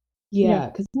kilt. Yeah,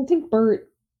 because I think Bert,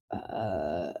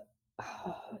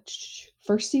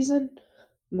 first season,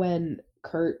 when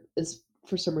Kurt is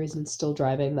for some reason still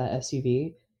driving that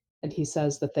SUV, and he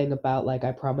says the thing about, like,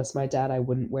 I promised my dad I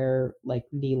wouldn't wear, like,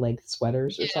 knee-length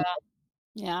sweaters or something.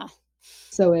 Yeah.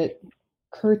 So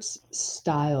Kurt's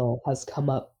style has come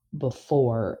up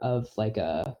before, of like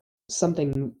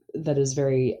something that is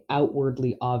very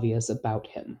outwardly obvious about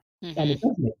him. And it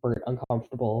does make Bert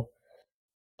uncomfortable.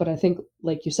 But I think,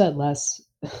 like you said, less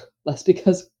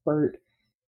because Bert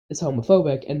is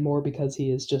homophobic, and more because he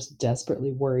is just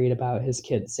desperately worried about his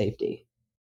kid's safety.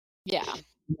 Yeah.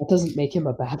 That doesn't make him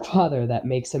a bad father. That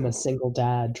makes him a single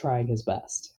dad trying his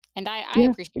best. And I Yeah,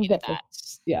 appreciated exactly. that.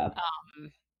 Yeah.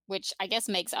 Which I guess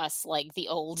makes us like the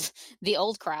old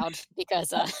crowd,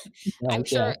 because I'm Right,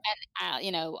 sure, and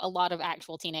you know, a lot of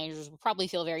actual teenagers will probably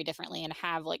feel very differently and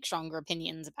have like stronger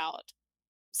opinions about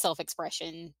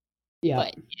self-expression. Yeah.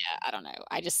 But yeah, I don't know.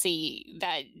 I just see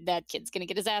that kid's gonna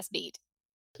get his ass beat.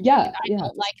 Yeah. And I Yeah.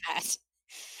 don't like that.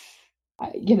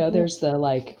 There's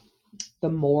the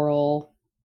moral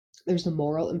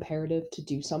imperative to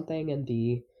do something, and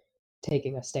the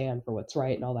taking a stand for what's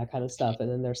right and all that kind of stuff. And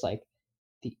then there's like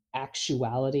the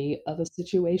actuality of a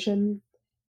situation,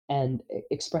 and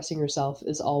expressing yourself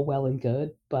is all well and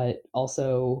good, but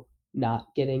also not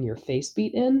getting your face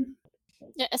beat in.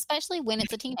 Yeah, especially when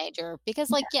it's a teenager, because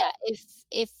like, yeah,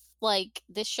 if like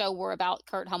this show were about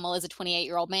Kurt Hummel as a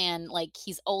 28-year-old man, like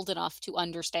he's old enough to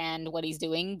understand what he's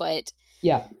doing, but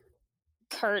Yeah.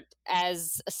 Kurt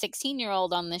as a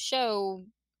 16-year-old on this show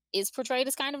is portrayed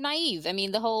as kind of naive. I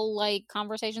mean, the whole like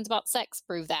conversations about sex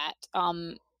prove that.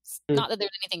 Not that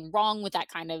there's anything wrong with that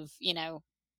kind of, you know,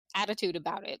 attitude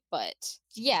about it, but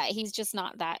yeah, he's just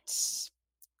not that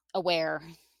aware.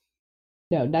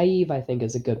 No, naive, I think,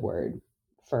 is a good word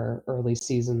for early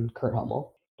season Kurt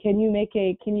Hummel. Can you make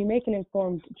an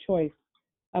informed choice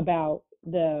about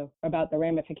the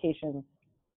ramifications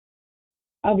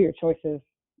of your choices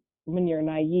when you're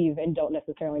naive and don't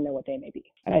necessarily know what they may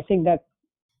be? And I think that's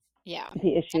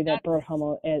the issue that Bert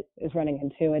Hummel is running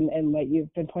into, and what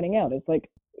you've been pointing out is like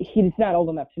he's not old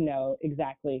enough to know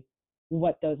exactly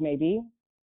what those may be,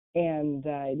 and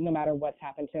no matter what's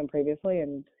happened to him previously,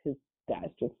 and his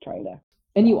dad's just trying to.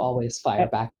 And you always fire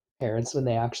back parents when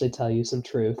they actually tell you some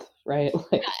truth, right?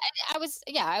 Like,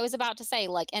 I was about to say,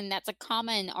 like, and that's a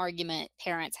common argument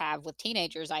parents have with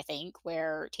teenagers, I think,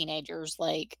 where teenagers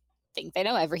like think they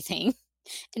know everything,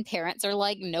 and parents are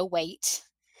like, no, wait.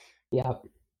 Yeah.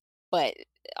 But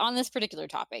on this particular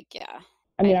topic, yeah.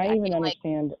 I mean, I even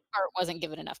understand. Like Bart wasn't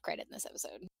given enough credit in this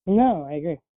episode. No, I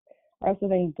agree. I also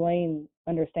think Blaine,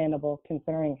 understandable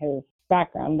considering his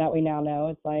background that we now know.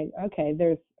 It's like, okay,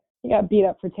 he got beat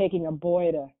up for taking a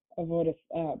boy to avoid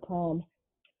a prom,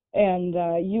 and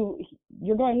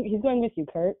he's going with you,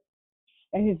 Kurt,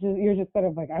 and you're just sort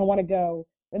of like, I want to go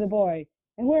with a boy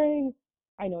and wearing,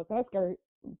 I know it's not a skirt,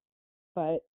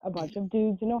 but a bunch of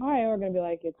dudes in Ohio are going to be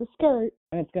like, it's a skirt,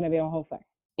 and it's going to be a whole thing.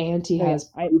 And he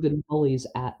has proven bullies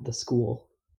at the school.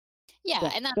 Yeah,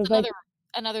 and that's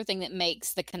another thing that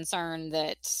makes the concern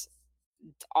that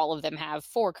all of them have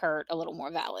for Kurt a little more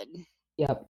valid.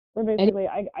 Yep. Or basically,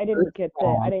 I didn't get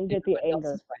the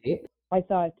anger. Right. I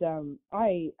thought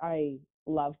I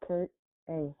love Kurt,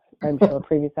 as I'm sure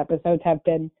previous episodes have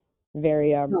been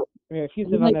very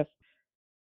effusive on this.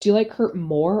 Do you like Kurt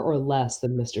more or less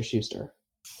than Mr. Schuester?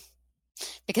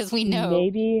 Because we know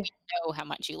how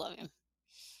much you love him.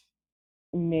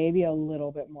 Maybe a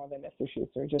little bit more than Mr.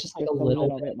 Schuester, just like a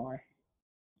little bit more.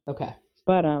 Okay.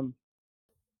 But I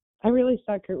really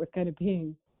thought Kurt was kind of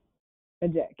being a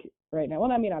dick right now.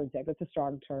 Well, I mean, not a dick. That's a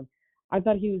strong term. I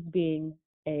thought he was being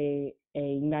a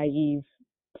naive,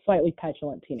 slightly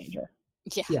petulant teenager.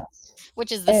 Yeah. Yes.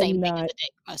 Which is the same thing as a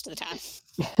dick most of the time.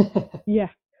 Yeah.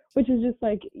 Which is just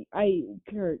like,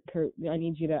 Kurt, I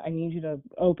need you to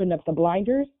open up the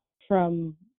blinders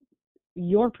from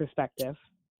your perspective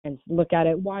and look at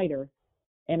it wider.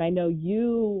 And I know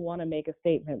you want to make a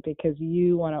statement because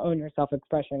you want to own your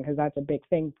self-expression, because that's a big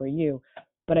thing for you.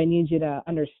 But I need you to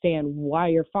understand why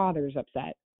your father's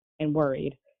upset and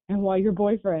worried, and why your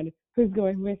boyfriend, who's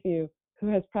going with you, who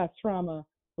has past trauma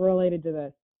related to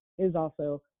this, is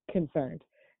also concerned.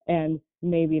 And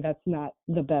maybe that's not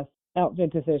the best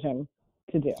outfit decision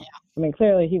to do. Yeah. I mean,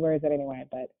 clearly he wears it anyway,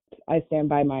 but I stand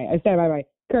by my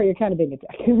Kurt, you're kind of being a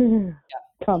dick.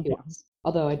 Calm down.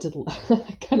 Although I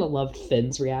kind of loved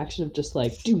Finn's reaction of just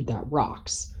like, dude, that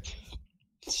rocks.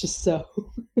 It's just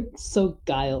so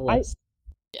guileless.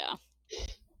 Yeah.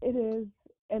 It is.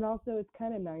 And also it's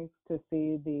kind of nice to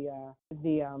see the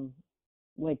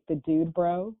like the dude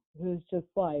bro who's just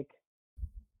like,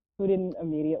 who didn't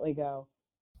immediately go,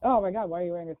 oh my God, why are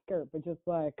you wearing a skirt? But just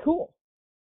like, cool.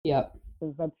 Yep.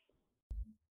 Because that's,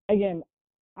 again,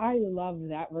 I love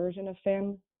that version of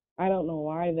Finn. I don't know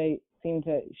why they seem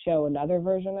to show another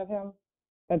version of him.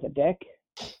 That's a dick.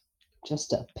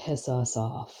 Just to piss us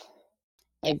off.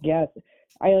 I guess.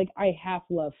 I half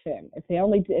love Finn. If they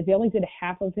only did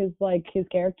half of his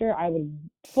character, I would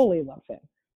fully love Finn.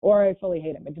 Or I fully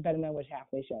hate him. It depended on which half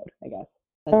they showed, I guess.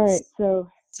 All right, so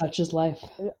such is life.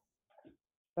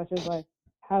 Such is life.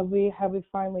 Have we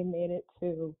finally made it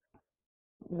to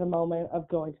the moment of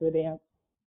going to the dance?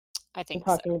 I think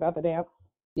talking about the dance.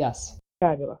 Yes.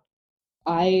 Fabulous.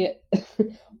 I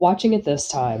watching it this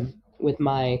time with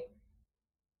my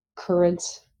current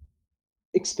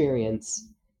experience,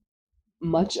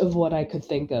 much of what I could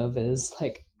think of is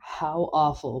like, how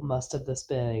awful must have this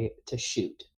been to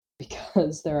shoot?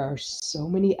 Because there are so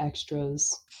many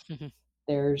extras.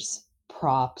 There's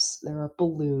props, there are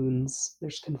balloons,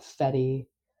 there's confetti,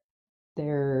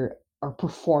 there are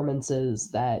performances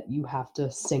that you have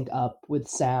to sync up with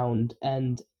sound,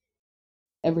 and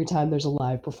every time there's a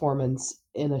live performance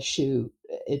in a shoot,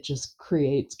 it just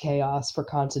creates chaos for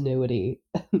continuity.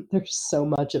 There's so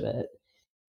much of it.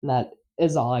 And that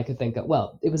is all I could think of.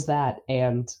 Well, it was that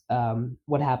and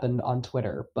what happened on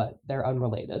Twitter, but they're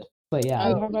unrelated. But yeah. Are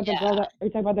you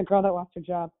talking about the girl that lost her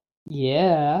job?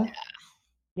 Yeah.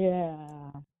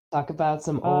 Yeah. Talk about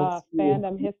some old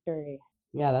fandom history.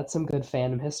 Yeah, that's some good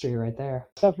fandom history right there.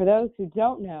 So for those who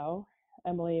don't know,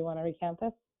 Emily, you want to recount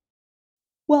this?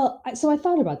 Well, so I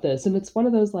thought about this, and it's one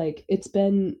of those, like, it's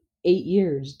been 8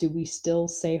 years. Do we still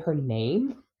say her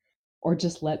name? Or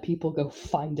just let people go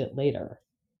find it later?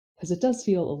 Because it does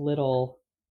feel a little...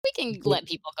 We can let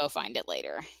people go find it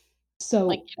later. So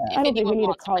like, if I don't think we need to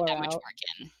wants call put her that much out.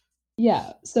 work in.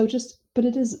 Yeah, so but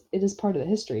it is part of the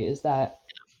history, is that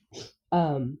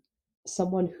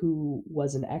someone who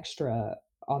was an extra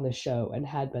on the show and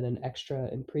had been an extra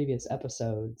in previous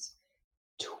episodes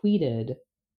tweeted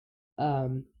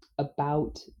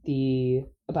about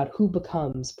who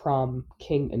becomes prom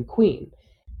king and queen,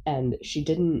 and she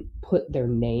didn't put their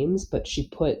names, but she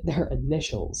put their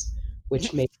initials,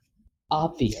 which made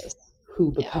obvious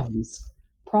who becomes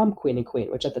prom queen and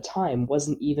queen, which at the time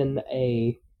wasn't even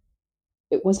a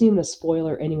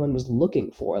spoiler anyone was looking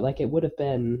for. Like, it would have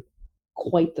been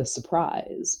quite the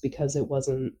surprise, because it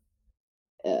wasn't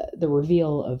the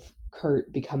reveal of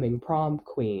Kurt becoming prom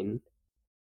queen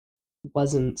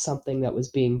wasn't something that was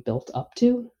being built up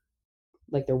to.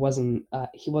 Like, there wasn't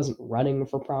he wasn't running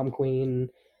for prom queen.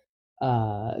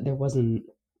 There wasn't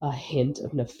a hint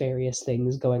of nefarious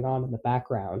things going on in the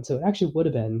background, so it actually would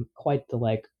have been quite the,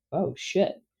 like, oh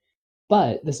shit.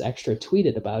 But this extra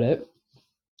tweeted about it,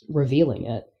 revealing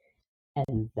it,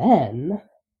 and then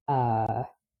I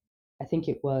think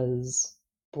it was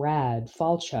Brad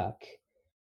Falchuk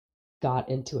got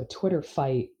into a Twitter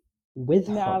fight with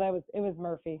her. No, it was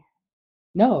Murphy.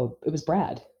 No, it was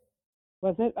Brad.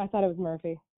 Was it? I thought it was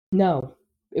Murphy. No,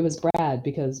 it was Brad,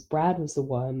 because Brad was the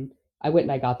one. I went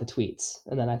and I got the tweets,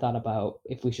 and then I thought about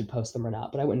if we should post them or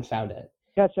not, but I went and found it.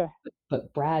 Gotcha.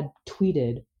 But Brad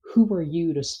tweeted, "Who are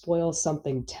you to spoil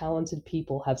something talented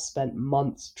people have spent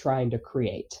months trying to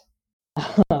create?"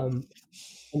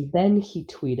 And then he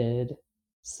tweeted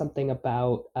something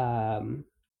about, how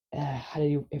do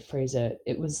you phrase it?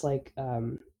 It was like,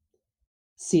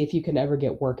 see if you can ever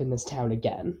get work in this town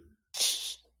again.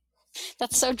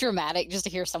 That's so dramatic, just to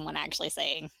hear someone actually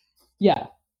saying. Yeah.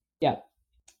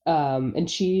 And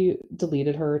she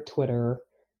deleted her Twitter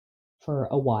for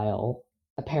a while.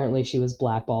 Apparently she was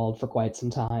blackballed for quite some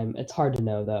time. It's hard to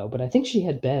know, though, but I think she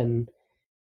had been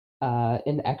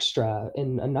an extra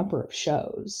in a number of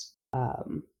shows.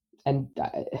 And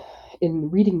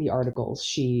in reading the articles,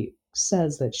 she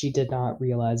says that she did not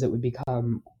realize it would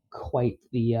become quite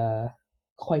the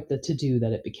to-do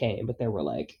that it became. But there were,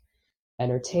 like,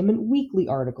 Entertainment Weekly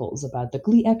articles about the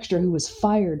Glee extra who was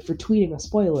fired for tweeting a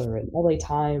spoiler, and LA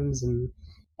Times and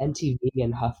MTV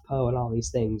and HuffPo and all these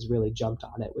things really jumped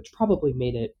on it, which probably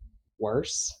made it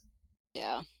worse.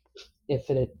 Yeah.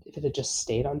 If it had just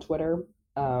stayed on Twitter.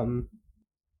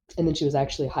 And then she was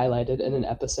actually highlighted in an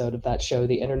episode of that show,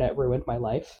 The Internet Ruined My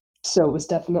Life. So it was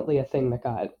definitely a thing that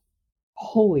got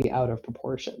wholly out of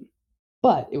proportion.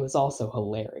 But it was also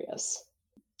hilarious,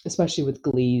 especially with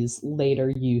Glee's later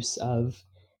use of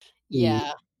the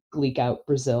Yeah. Gleek Out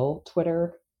Brazil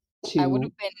Twitter I would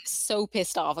have to been so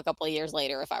pissed off a couple of years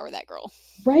later if I were that girl.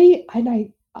 right.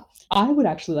 And I would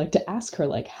actually like to ask her,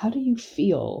 like, how do you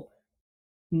feel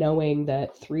knowing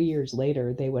that 3 years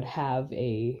later they would have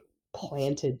a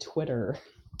planted Twitter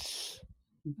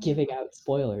giving out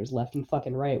spoilers left and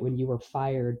fucking right when you were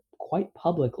fired quite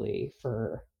publicly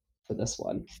for this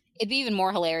one? It'd be even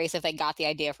more hilarious if they got the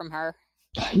idea from her.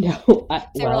 I know.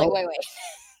 They were like, Well,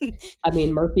 wait. I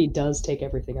mean, Murphy does take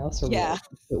everything else from Yeah. her.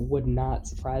 It would not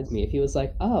surprise me if he was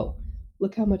like, oh,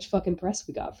 look how much fucking press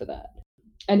we got for that.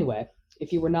 Anyway,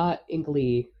 if you were not in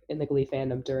Glee, in the Glee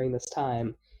fandom during this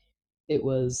time, it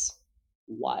was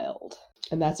wild.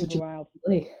 And that's what Super you wild.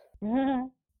 Glee,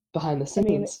 behind the I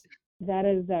mean, scenes. that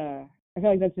is, I feel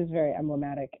like that's just very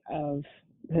emblematic of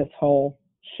this whole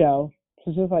show.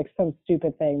 It's just like some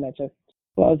stupid thing that just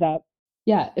blows up.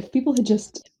 Yeah, if people had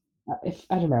just, if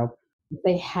I don't know, if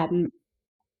they hadn't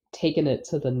taken it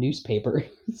to the newspaper,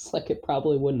 it's like it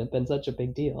probably wouldn't have been such a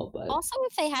big deal. But Also,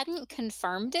 if they hadn't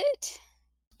confirmed it,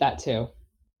 that too.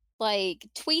 like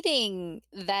tweeting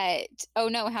that, oh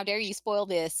no, how dare you spoil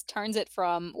this, turns it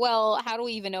from, well, how do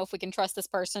we even know if we can trust this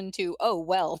person, to, oh,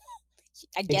 well,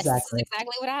 I guess Exactly. this is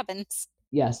exactly what happens.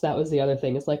 Yes, that was the other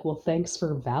thing. It's like, well, thanks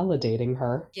for validating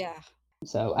her. Yeah.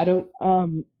 So I don't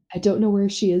know where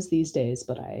she is these days,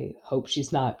 but I hope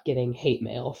she's not getting hate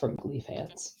mail from Glee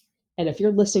fans. And if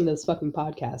you're listening to this fucking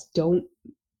podcast, don't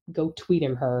go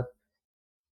tweeting her.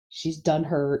 She's done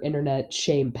her internet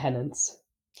shame penance.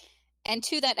 And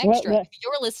to that Well, extra, that- if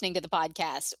you're listening to the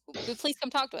podcast, please come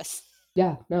talk to us.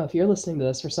 Yeah, no, if you're listening to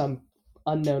this for some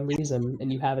unknown reason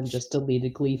and you haven't just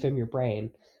deleted Glee from your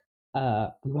brain,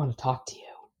 we want to talk to you.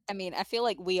 I mean, I feel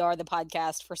like we are the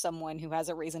podcast for someone who has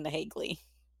a reason to hate Glee.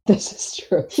 This is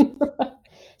true.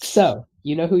 So,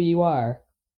 you know who you are.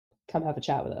 Come have a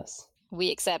chat with us. We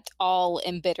accept all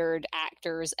embittered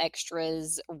actors,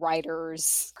 extras,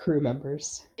 writers. Crew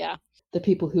members. Yeah. The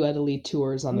people who had to lead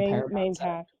tours on the Paramount main set.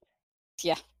 cast.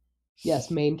 Yeah. Yes,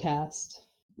 main cast.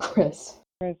 Chris.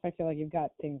 Chris, I feel like you've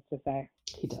got things to say.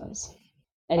 He does.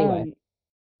 Anyway,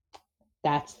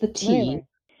 that's the tea.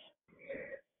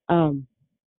 Anyway,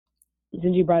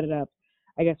 since you brought it up,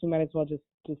 I guess we might as well just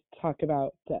talk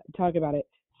about it.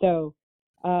 So,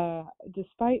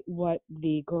 despite what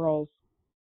the girls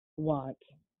want,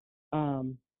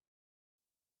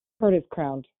 Kurt is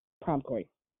crowned prom queen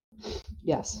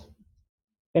Yes.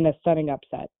 in a stunning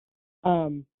upset.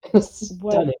 Stunning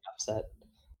upset.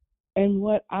 And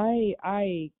what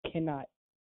I cannot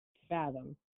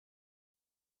fathom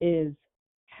is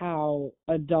how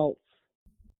adults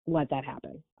let that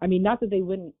happen. I mean, not that they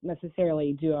wouldn't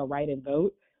necessarily do a write-in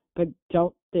vote, but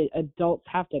don't the adults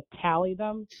have to tally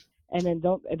them? And then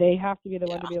don't they have to be the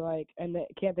one to be like, and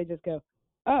can't they just go,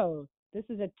 oh, this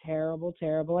is a terrible,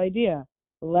 terrible idea.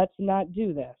 Let's not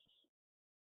do this.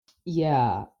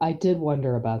 Yeah, I did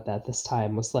wonder about that this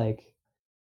time. Was like,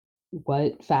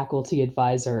 what faculty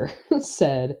advisor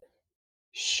said,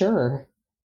 sure,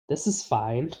 this is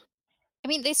fine. I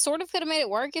mean, they sort of could have made it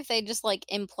work if they just, like,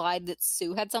 implied that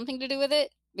Sue had something to do with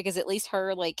it, because at least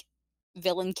her, like,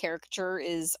 villain caricature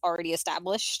is already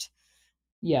established.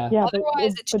 Yeah. Yeah,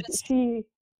 Otherwise, it's but just she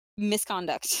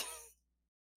misconduct.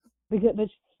 because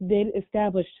they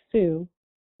established Sue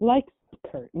likes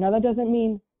Kurt. Now that doesn't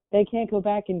mean they can't go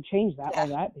back and change that or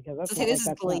that, because that's not, This is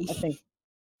that's Glee. not a thing.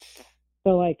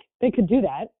 So like they could do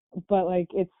that, but like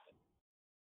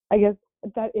I guess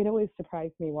that it always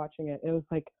surprised me watching it. It was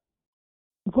like,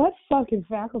 what fucking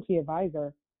faculty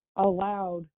advisor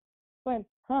allowed when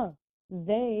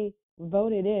they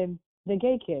voted in the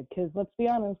gay kid? Because let's be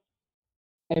honest,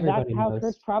 Everybody that's how knows.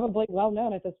 Kurt's probably well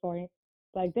known at this point.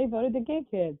 Like, they voted the gay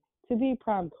kid to be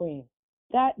prom queen.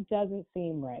 That doesn't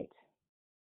seem right.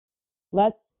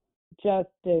 Let's just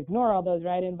ignore all those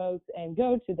write-in votes and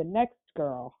go to the next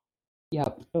girl.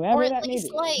 Yep. Whoever Or that at may least,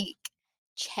 be. like,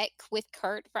 check with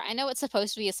Kurt. I know it's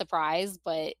supposed to be a surprise,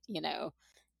 but,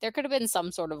 there could have been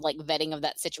some sort of, like, vetting of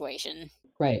that situation.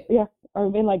 Right. Yeah. Or I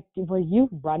mean, like, were you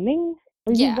running?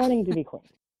 Were you Yeah. running to be queen?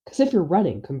 Because if you're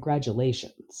running,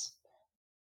 congratulations.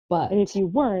 But And if you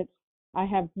weren't, I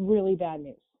have really bad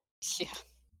news. Yeah.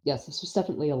 yes, this was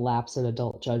definitely a lapse in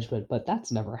adult judgment, but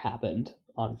that's never happened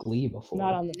on Glee before.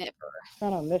 Not on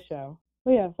this show.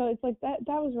 But yeah, so it's like that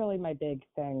was really my big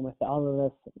thing with all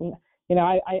of this.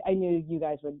 I knew you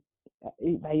guys would,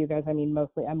 by you guys I mean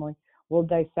mostly Emily, will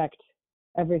dissect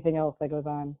everything else that goes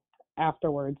on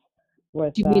afterwards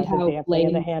with Do you mean the how dancing Blaine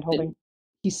and the hand holding.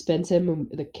 he spins him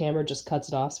and the camera just cuts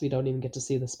it off so we don't even get to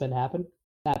see the spin happen?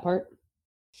 That part?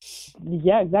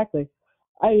 Yeah, exactly.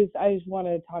 I just want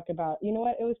to talk about, you know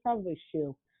what? It was probably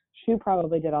Shu. Shu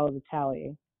probably did all of the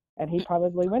tallying, and he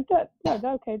probably went, yeah,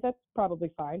 okay, that's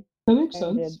probably fine. That makes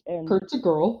And sense. and Kurt's a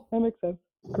girl. that makes sense.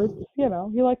 Kurt's, he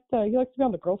likes to be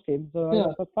on the girls' team, so I Yeah.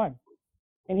 guess that's fine.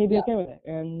 And he'd be Yeah. okay with it.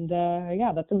 And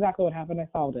yeah, that's exactly what happened. I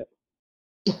solved it.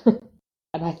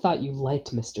 And I thought you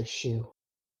liked Mr. Shu.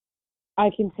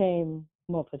 I contain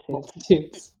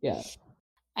multitudes. Yeah.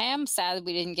 I am sad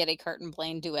we didn't get a Kurt and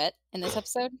Blaine duet in this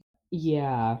episode.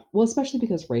 Yeah. Well, especially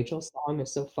because Rachel's song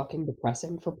is so fucking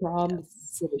depressing for prom. Yes.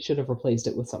 So they should have replaced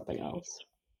it with something else.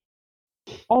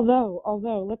 Although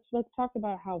let's talk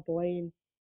about how Blaine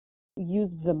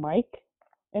used the mic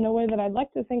in a way that I'd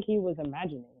like to think he was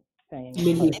imagining saying. You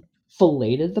mean he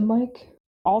filleted the mic?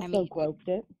 Also groped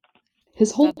it.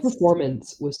 His whole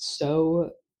performance was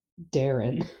so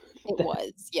daring. It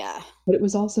was, yeah. But it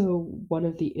was also one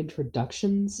of the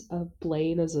introductions of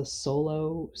Blaine as a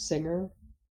solo singer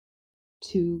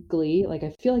to Glee. Like, I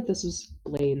feel like this was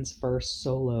Blaine's first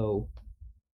solo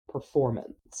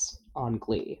performance on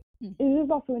Glee. It is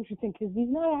also interesting because he's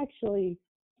not actually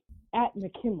at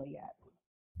McKinley yet.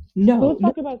 No. So let's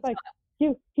talk about, it's like,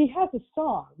 he has a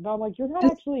song, but I'm like, you're not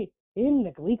actually in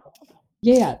the Glee Club.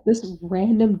 Yeah, this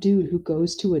random dude who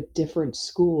goes to a different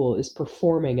school is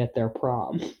performing at their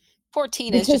prom.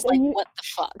 14 is just like, what the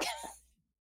fuck?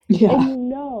 Yeah.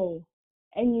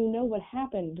 And you know what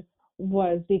happened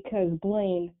was because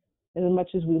Blaine, as much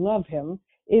as we love him,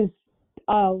 is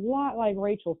a lot like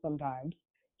Rachel sometimes.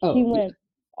 He went,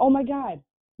 oh my God,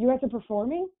 you're at the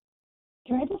performing?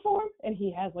 Can I perform? And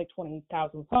he has like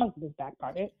 20,000 songs in his back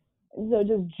pocket. And so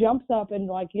just jumps up and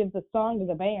like gives a song to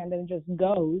the band and just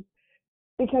goes.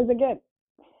 Because again,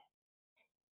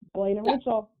 Blaine and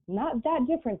Rachel, not that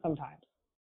different sometimes.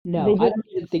 No, I don't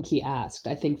even think he asked.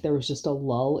 I think there was just a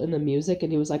lull in the music,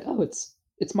 and he was like, "Oh, it's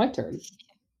my turn."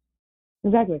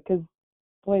 Exactly, because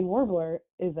Blaine Warbler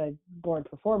is a born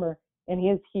performer, and he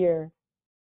is here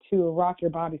to rock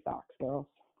your body socks, girls.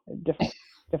 A different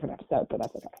episode, but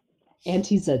that's okay. And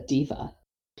he's a diva.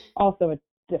 Also a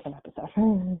different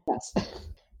episode. Yes,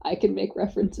 I can make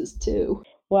references too.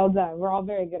 Well done. We're all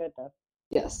very good at this.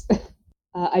 Yes,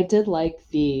 I did like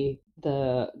the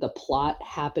plot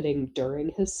happening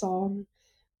during his song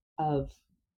of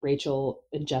Rachel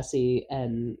and Jesse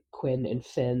and Quinn and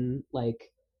Finn,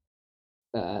 like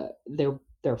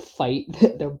their fight,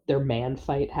 their man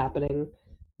fight happening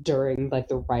during like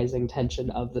the rising tension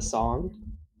of the song.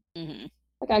 Mm-hmm.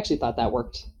 Like I actually thought that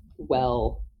worked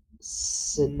well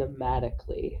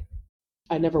cinematically.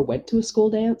 I never went to a school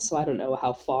dance, so I don't know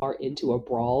how far into a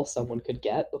brawl someone could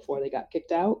get before they got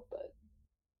kicked out, but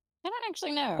I don't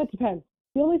actually know. It depends.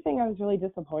 The only thing I was really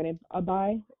disappointed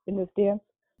by in this dance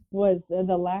was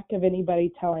the lack of anybody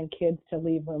telling kids to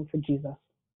leave room for Jesus.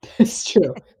 It's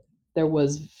true. There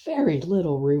was very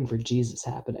little room for Jesus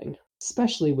happening,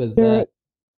 especially with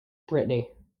Brittany.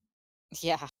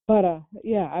 Yeah. But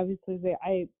yeah, obviously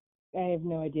I have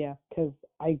no idea because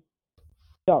I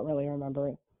don't really remember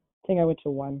it. I think I went to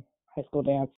one high school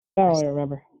dance. I don't really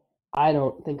remember. I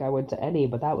don't think I went to any,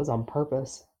 but that was on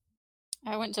purpose.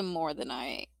 I went to more than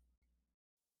I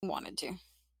wanted to.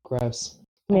 Gross.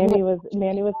 Mandy was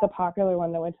the popular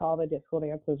one that went to all the disco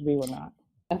dances. We were not.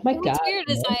 Oh my God. What's weird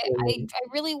is I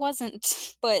really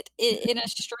wasn't, but in a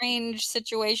strange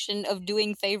situation of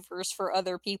doing favors for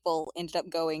other people, ended up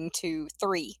going to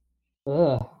 3.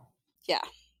 Ugh. Yeah.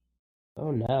 Oh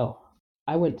no.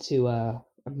 I went to a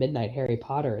midnight Harry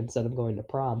Potter instead of going to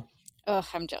prom. Ugh,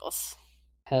 I'm jealous.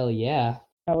 Hell yeah.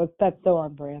 That's so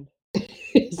on brand.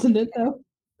 Isn't it though?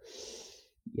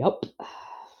 Yup.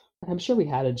 I'm sure we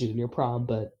had a junior prom,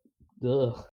 but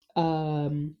ugh.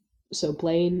 So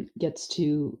Blaine gets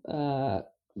to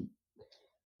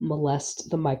molest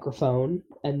the microphone,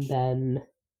 and then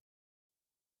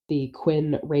the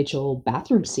Quinn Rachel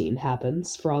bathroom scene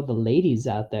happens for all the ladies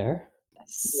out there.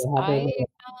 Yes, I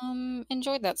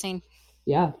enjoyed that scene.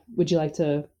 Yeah. Would you like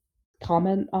to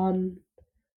comment on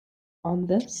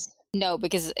this? No,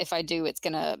 because if I do, it's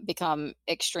gonna become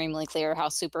extremely clear how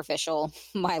superficial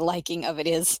my liking of it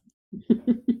is.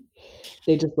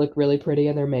 They just look really pretty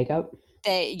in their makeup.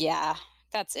 Yeah,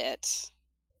 that's it.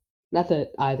 Not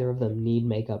that either of them need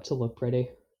makeup to look pretty.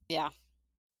 Yeah.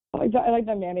 I like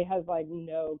that Mandy has like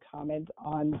no comment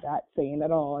on that scene at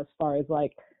all, as far as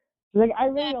like I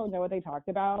really don't know what they talked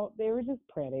about. They were just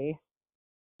pretty.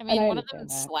 I mean, one of them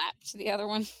slapped the other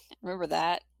one. I remember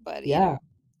that, but yeah,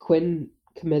 Quinn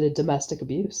committed domestic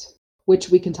abuse, which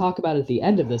we can talk about at the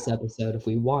end of this episode if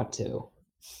we want to,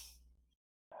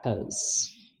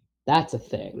 because that's a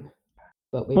thing.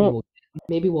 But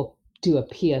maybe we'll do a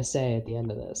PSA at the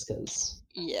end of this, because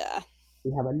yeah,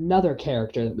 We have another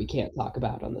character that we can't talk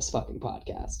about on this fucking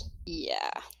podcast.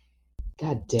 Yeah.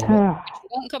 God damn it. It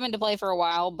won't come into play for a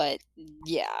while, but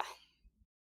yeah.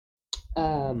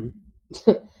 Happens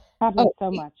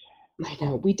so much. I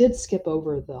know. We did skip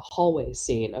over the hallway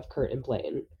scene of Kurt and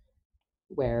Blaine,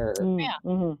 where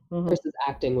Chris's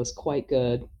acting was quite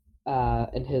good,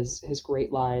 and his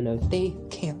great line of, "They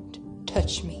can't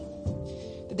touch me,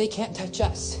 but they can't touch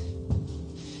us,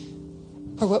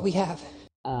 or what we have."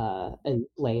 And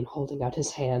Blaine holding out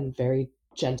his hand, very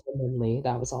gentlemanly.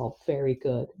 That was all very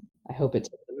good. I hope it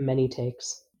took many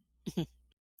takes.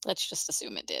 Let's just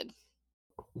assume it did.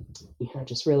 You know,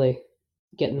 just really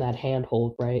getting that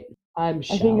handhold right. I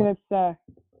think that's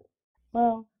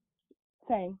well,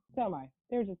 same. So am I.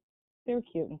 They were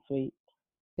cute and sweet.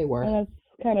 They were. And that's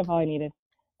kind of all I needed.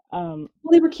 Well,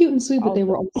 they were cute and sweet, but they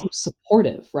were also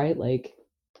supportive, right? Like,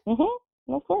 of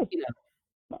course. You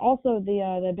know. Also,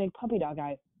 the big puppy dog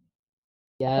eyes.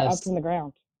 Yes. Up from the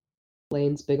ground.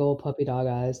 Blaine's big old puppy dog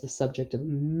eyes, the subject of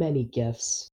many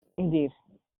gifts. Indeed.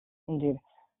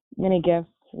 Many gifts,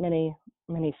 many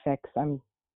fics. I'm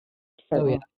certain. Oh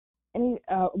yeah.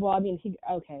 Well, I mean,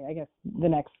 I guess the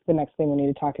next thing we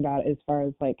need to talk about as far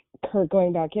as like Kurt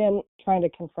going back in, trying to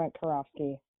confront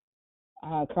Karofsky.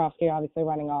 Karofsky obviously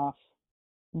running off.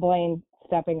 Blaine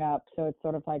stepping up, so it's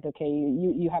sort of like, okay,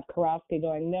 you have Karofsky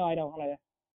going, no, I don't want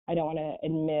to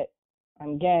admit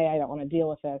I'm gay. I don't want to deal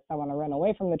with this. I want to run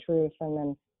away from the truth. And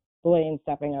then Blaine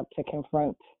stepping up to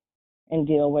confront and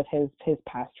deal with his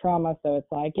past trauma. So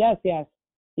it's like, yes,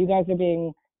 you guys are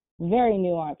being very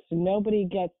nuanced. Nobody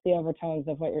gets the overtones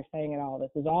of what you're saying at all. This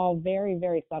is all very,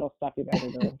 very subtle stuff you guys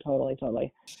are doing.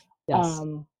 Totally. Yes.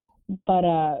 But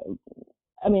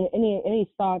I mean, any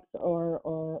thoughts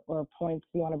or points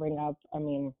you want to bring up? I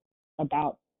mean,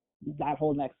 about that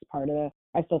whole next part of it.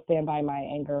 I still stand by my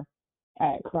anger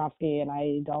at Karofsky, and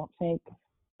I don't think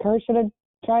Kurt should have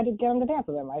tried to get him to dance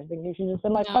with him. I think you should just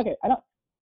been like, fuck it.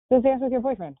 Just dance with your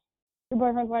boyfriend. Your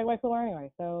boyfriend's my wife killer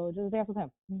anyway, so just dance with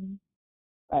him.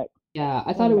 But yeah,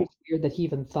 I thought it was weird that he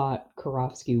even thought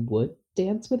Karofsky would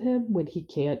dance with him when he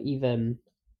can't even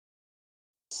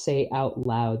say out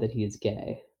loud that he is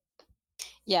gay.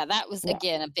 Yeah, that was,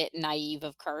 again, a bit naive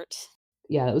of Kurt.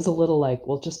 Yeah, it was a little like,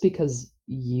 well, just because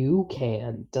you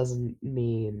can doesn't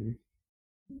mean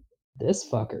this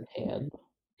fucker can.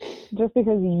 Just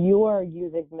because you are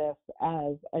using this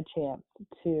as a chance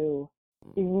to,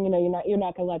 you're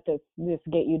not gonna let this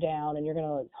get you down, and you're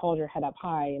gonna hold your head up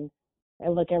high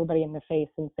and look everybody in the face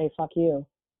and say fuck you,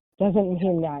 doesn't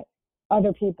mean that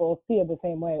other people see it the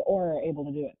same way or are able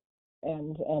to do it,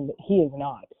 and he is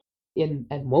not. And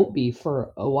won't be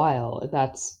for a while, and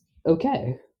that's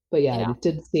okay. But yeah, it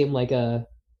did seem like a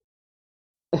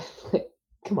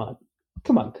come on,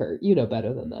 Kurt, you know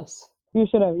better than this. You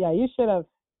should have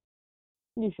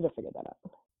figured that out.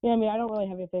 Yeah, I mean, I don't really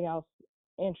have anything else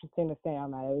interesting to say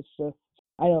on that. It was just,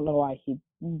 I don't know why he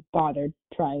bothered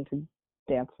trying to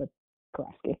dance with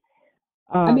Karofsky.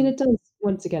 I mean, it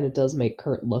does make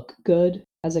Kurt look good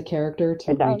as a character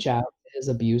to reach out to his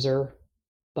abuser,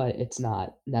 but it's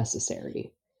not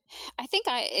necessary. I think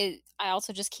I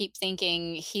also just keep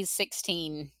thinking he's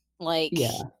 16. Like,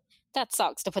 that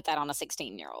sucks to put that on a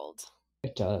 16-year-old.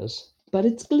 It does. But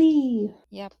it's Glee.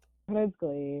 Yep. But it's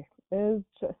Glee. It's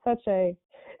just such an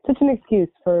excuse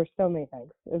for so many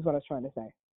things, is what I was trying to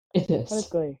say. It is. But it's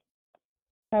Glee.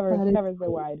 Covers a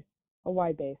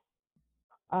wide base.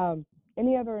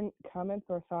 Any other comments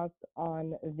or thoughts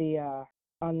on the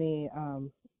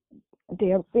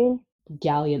dance scene?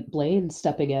 Gallant Blaine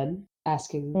stepping in,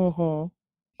 asking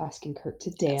Kurt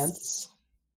to dance.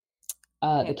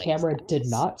 The camera did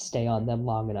not stay on them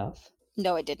long enough.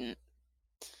 No, it didn't.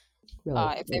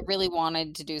 Really, if they really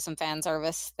wanted to do some fan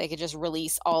service, they could just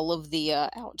release all of the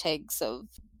outtakes of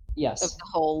the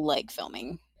whole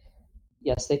filming.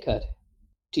 Yes, they could.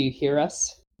 Do you hear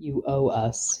us? You owe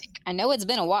us. I know it's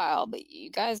been a while, but you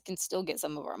guys can still get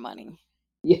some of our money.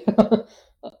 Yeah.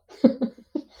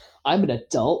 I'm an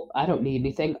adult. I don't need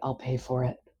anything. I'll pay for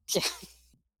it. Yeah.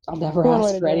 I'll never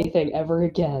ask for anything ever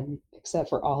again, except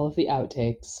for all of the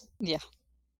outtakes. Yeah.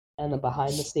 And the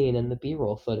behind the scene and the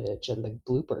B-roll footage and the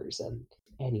bloopers and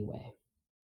anyway.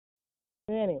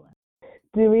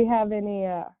 Do we have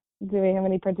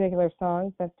any particular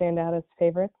songs that stand out as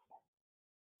favorites?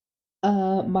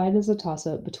 Mine is a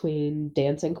toss-up between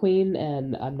Dancing Queen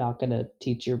and I'm Not Gonna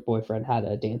Teach Your Boyfriend How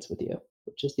to Dance With You,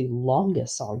 which is the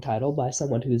longest song title by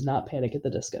someone who's not Panic at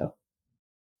the Disco.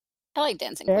 I like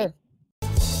Dancing Queen.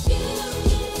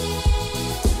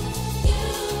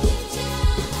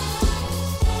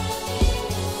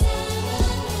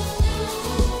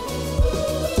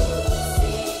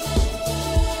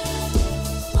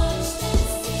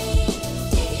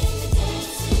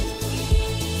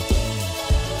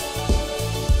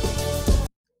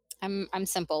 I'm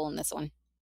simple in this one.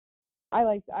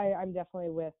 I'm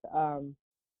definitely with I'm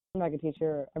not gonna teach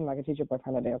your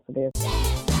boyfriend to dance with you.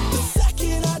 The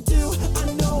second I do,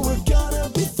 I know we're gonna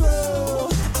be through.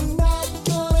 I'm not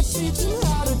gonna teach him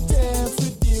how to dance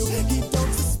with you. He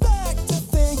don't suspect a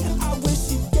thing. I wish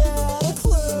he'd get a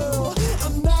clue.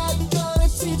 I'm not gonna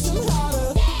teach him how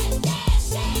to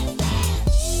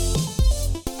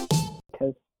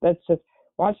because that's just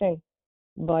watching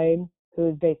Blaine, who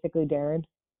is basically Darren,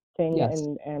 sing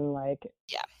and like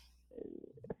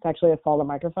sexually assault a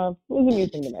microphone. It was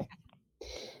amusing to me.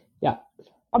 Yeah.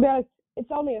 I'll be honest,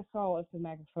 it's only assault if the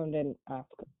microphone didn't ask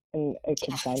and it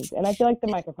consents. And I feel like the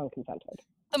microphone consented.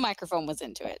 The microphone was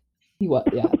into it. He was,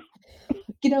 yeah.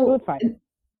 You know, it was fine.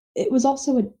 It was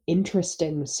also an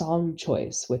interesting song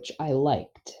choice, which I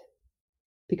liked.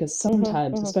 Because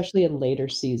sometimes, especially in later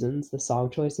seasons, the song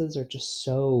choices are just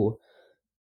so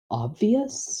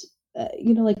obvious.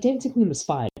 You know, like Dancing Queen was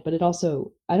fine, but it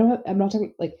also, I'm not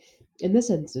talking, like, in this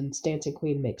instance, Dancing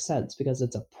Queen makes sense because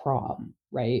it's a prom,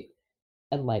 right?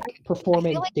 And like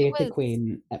performing like Dancing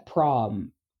Queen at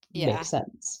prom makes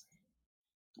sense.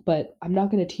 But I'm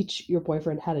not going to teach your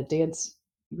boyfriend how to dance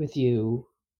with you.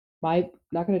 Not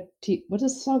going to teach, what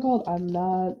is the song called? I'm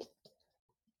not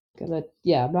going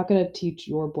to teach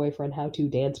your boyfriend how to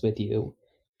dance with you.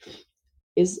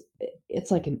 It's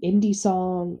like an indie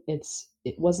song.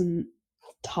 It wasn't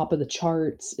top of the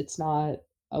charts. It's not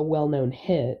a well-known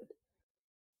hit,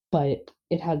 but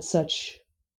it had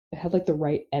like the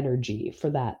right energy for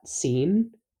that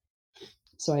scene.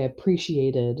 So I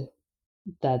appreciated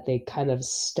that they kind of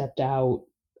stepped out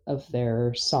of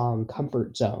their song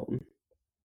comfort zone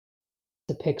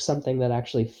to pick something that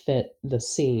actually fit the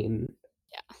scene.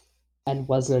 Yeah. And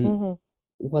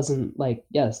wasn't like,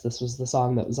 yes, this was the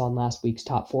song that was on last week's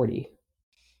top 40.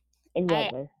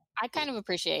 Exactly. I kind of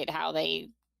appreciate how it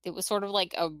was sort of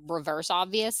like a reverse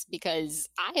obvious, because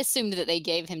I assumed that they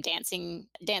gave him Dancing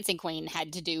Queen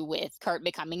had to do with Kurt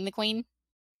becoming the queen.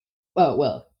 Oh,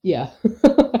 well, yeah.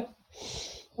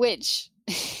 Which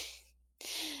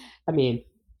I mean,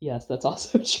 yes, that's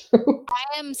also true.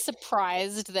 I am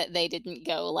surprised that they didn't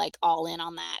go like all in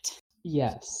on that.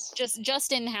 Yes.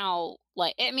 Just in how,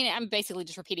 like, I mean, I'm basically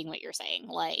just repeating what you're saying.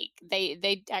 Like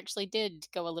they actually did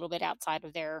go a little bit outside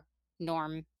of their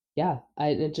norm. Yeah,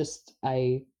 I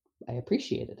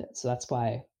appreciated it. So that's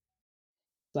why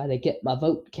they get my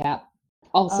vote, Cap.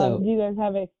 Also, do you guys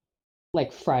have a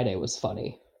like Friday was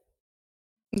funny?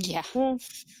 Yeah.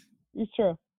 It's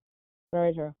true.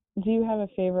 Very true. Do you have a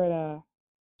favorite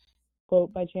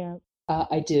quote by chance?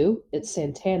 I do. It's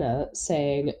Santana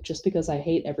saying, "Just because I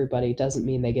hate everybody doesn't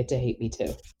mean they get to hate me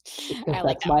too."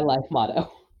 That's my life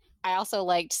motto. I also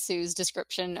liked Sue's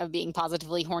description of being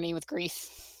positively horny with grief.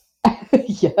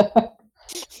 Yeah.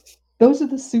 Those are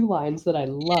the Sue lines that I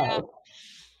love. Yeah.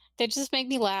 They just make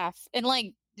me laugh. And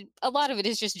like a lot of it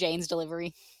is just Jane's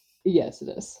delivery. Yes, it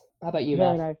is. How about you,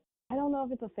 Very Matt? nice. I don't know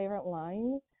if it's a favorite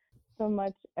line so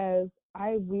much as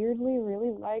I weirdly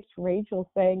really liked Rachel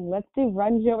saying, "Let's do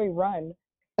Run, Joey, Run."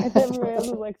 And everyone else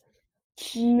was like,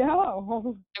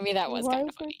 no. I mean, that was kind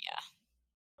of funny, yeah.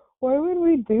 Why would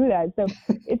we do that? So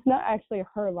it's not actually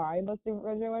her line, "Let's do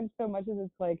Run, Joey, Run," so much as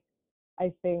it's like,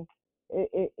 I think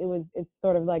it's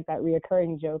sort of like that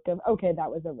reoccurring joke of, okay,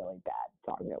 that was a really bad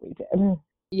song that we did.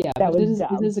 Yeah, that but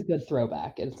it is a good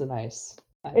throwback. It's a nice.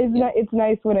 It's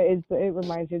nice when it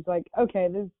reminds you. It's like, okay,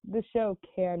 this show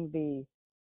can be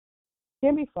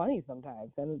funny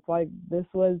sometimes, and it's like this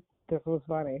was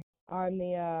funny on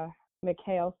the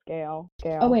McHale scale.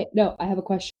 Oh wait, no, I have a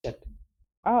question.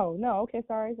 Oh no, okay,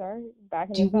 sorry,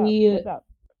 backing do this we? Up. What's up?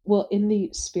 Well, in the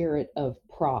spirit of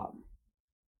prom,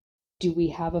 do we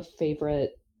have a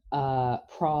favorite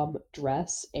prom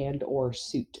dress and or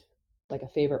suit, like a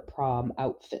favorite prom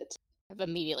outfit? I've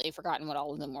immediately forgotten what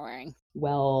all of them were wearing.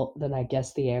 Well, then I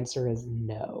guess the answer is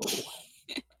no.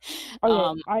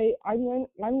 Okay, I'm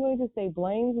going to say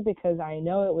Blaine's because I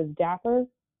know it was dapper,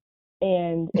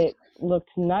 and it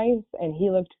looked nice, and he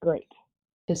looked great.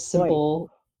 His simple,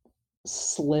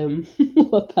 slim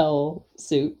lapel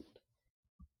suit.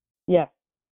 Yeah,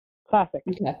 classic.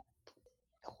 Okay,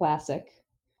 classic,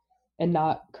 and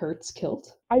not Kurt's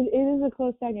kilt. It is a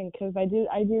close second because I do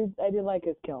like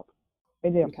his kilt. I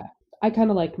do. Okay, I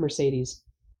kind of like Mercedes,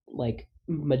 like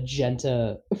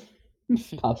magenta,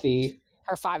 puffy.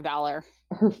 Her $5.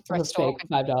 Her fake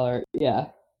 $5. Yeah,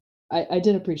 I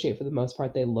did appreciate for the most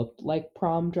part they looked like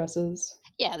prom dresses.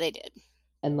 Yeah, they did.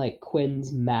 And like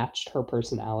Quinn's matched her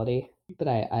personality, but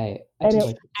I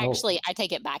actually I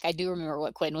take it back. I do remember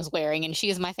what Quinn was wearing, and she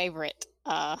is my favorite.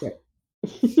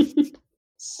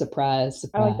 Surprise!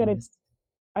 I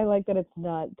like that it's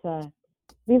not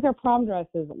These are prom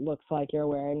dresses. It looks like you're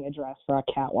wearing a dress for a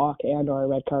catwalk and or a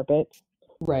red carpet.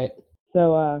 Right.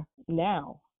 So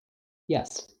now,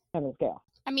 Yes. heaven's gale.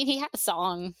 I mean, he had a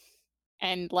song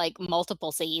and like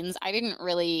multiple scenes. I didn't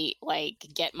really like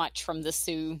get much from the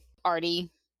Sue Artie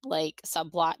like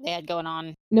subplot they had going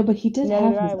on. No, but he did Neither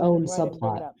have did I, his which is own why I didn't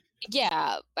bring it subplot. up.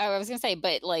 Yeah, I was gonna say,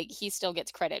 but like he still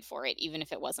gets credit for it, even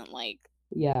if it wasn't like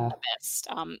Yeah. the best.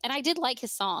 And I did like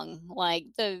his song. Like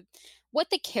what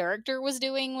the character was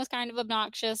doing was kind of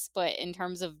obnoxious, but in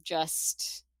terms of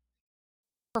just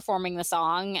performing the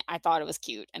song, I thought it was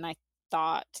cute, and I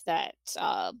thought that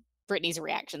Brittany's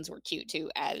reactions were cute too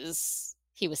as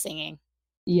he was singing.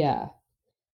 Yeah.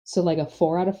 So like a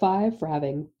 4 out of 5 for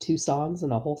having 2 songs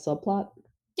and a whole subplot?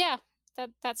 Yeah,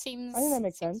 that seems. I think that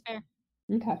makes seems sense. fair.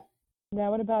 Okay. Now,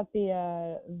 what about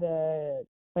the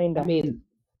plane I deck? mean,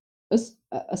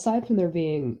 aside from there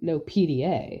being no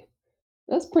PDA,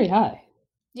 that's pretty high.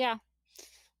 Yeah,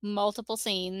 multiple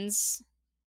scenes,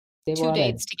 They were 2 on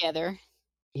dates together.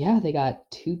 Yeah, they got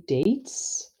 2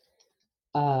 dates.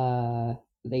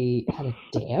 They had a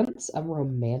dance, a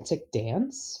romantic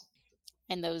dance.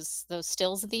 And those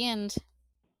stills at the end.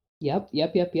 Yep.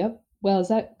 Well, is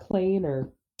that Klain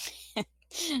or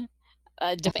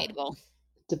Debatable.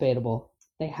 debatable?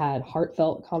 They had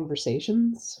heartfelt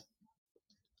conversations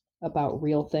about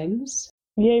real things,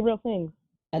 Yay, real things.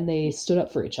 and they stood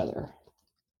up for each other.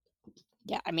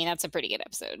 Yeah, I mean that's a pretty good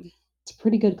episode. It's a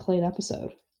pretty good Klain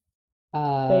episode.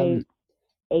 Say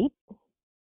 8,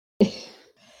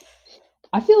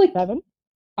 I feel like 7.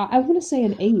 I want to say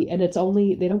an 8, and it's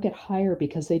only they don't get higher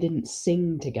because they didn't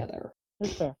sing together.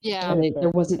 That's fair. Yeah. And That's fair. there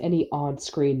wasn't any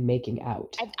on-screen making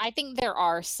out. I think there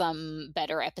are some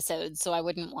better episodes, so I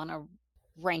wouldn't want to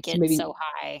rank So it maybe so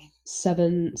high.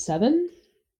 7?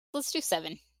 Let's do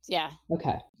 7. Yeah,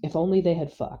 Okay. If only they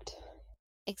had fucked.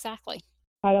 exactly.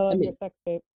 Title of I your mean- sex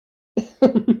tape.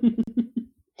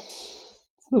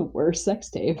 It's the worst sex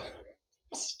tape.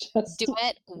 It's just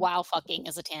Duet while fucking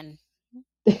is a 10.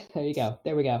 there you go.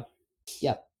 There we go.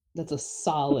 Yep. That's a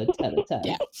solid 10 of 10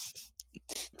 Yeah.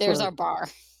 There's For- our bar.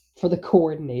 for the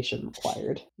coordination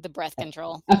required. The breath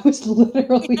control. I was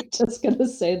literally just gonna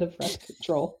say the breath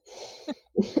control.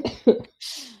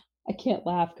 I can't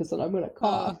laugh because then I'm gonna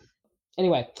cough.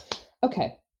 Anyway,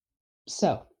 okay.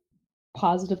 So,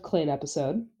 positive Klain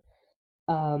episode.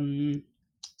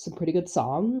 Some pretty good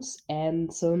songs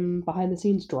and some behind the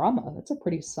scenes drama. That's a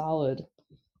pretty solid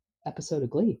episode of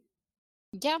Glee.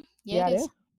 Yeah, Yeah, it is.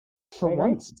 For I agree.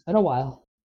 once, it's been a while.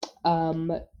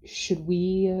 Should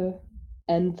we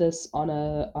end this on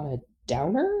a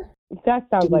downer? That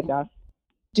sounds Do we- like us.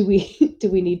 Do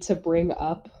we need to bring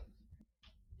up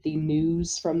the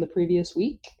news from the previous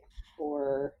week,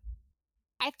 or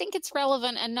I think it's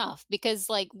relevant enough because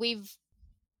like we've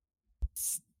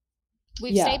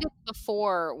Yeah. stated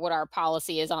before what our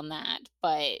policy is on that,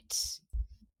 but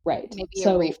right? maybe a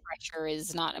So refresher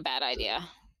is not a bad idea.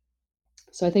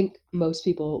 I think most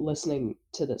people listening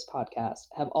to this podcast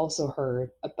have also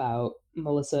heard about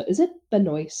Melissa. Is it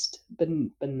Benoist?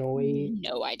 Benoist?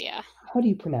 No idea. How do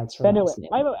you pronounce her Benoit. last name?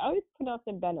 I always pronounce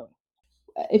it Benoit.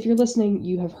 If you're listening,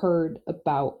 you have heard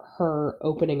about her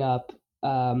opening up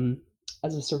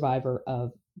as a survivor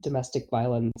of domestic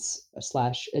violence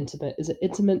 / intimate. Is it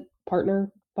intimate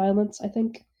partner violence? I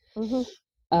think.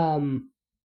 Mm-hmm.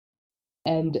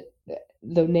 And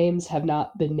though names have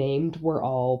not been named, we're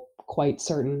all quite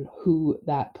certain who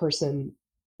that person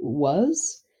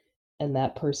was, and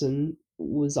that person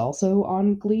was also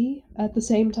on Glee at the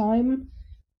same time.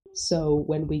 So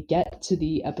when we get to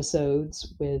the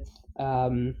episodes with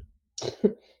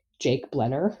Jake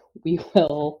Blenner, we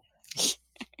will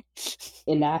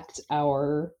enact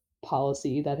our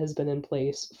policy that has been in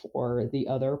place for the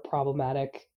other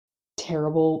problematic,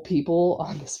 terrible people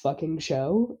on this fucking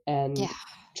show, and Yeah.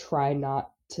 try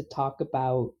not to talk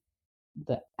about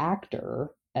the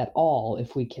actor at all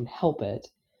if we can help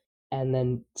it, and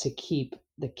then to keep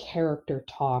the character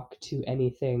talk to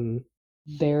anything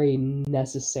very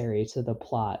necessary to the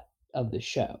plot of the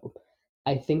show.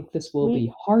 I think this will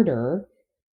be harder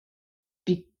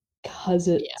because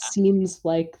it seems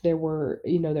like there were,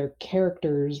 their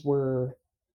characters were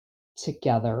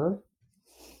together,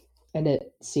 and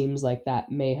it seems like that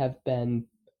may have been,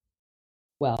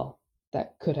 well,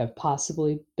 that could have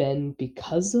possibly been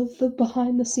because of the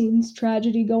behind the scenes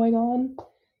tragedy going on.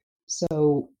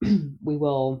 So we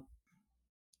will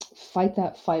fight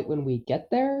that fight when we get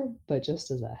there, but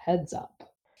just as a heads up.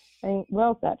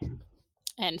 Well said.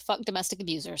 And fuck domestic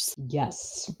abusers.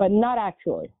 Yes. But not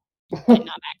actually. And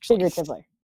not actually. Figuratively.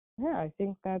 Yeah, I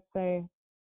think that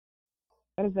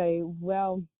is a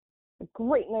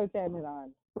great note to end it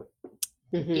on.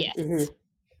 Yes.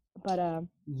 But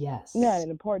yes. no, an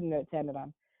important note to end it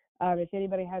on. If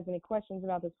anybody has any questions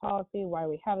about this policy, why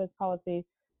we have this policy,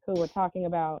 who we're talking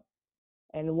about,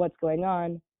 and what's going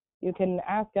on, you can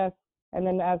ask us. And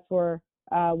then as for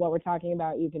what we're talking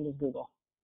about, you can just Google.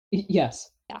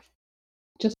 Yes. Yeah.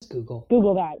 Just Google.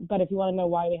 Google that. But if you want to know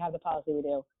why we have the policy we do,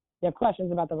 you have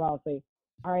questions about the policy,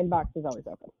 our inbox is always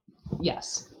open.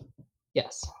 Yes.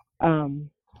 Yes. All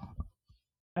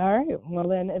right. Well,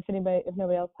 then, if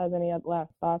nobody else has any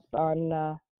last thoughts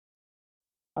on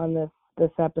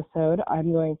this episode,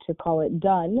 I'm going to call it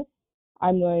done.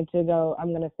 I'm going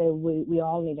to say we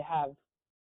all need to have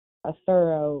a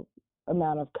thorough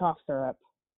amount of cough syrup.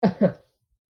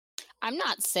 I'm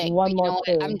not sick, One but you more know what?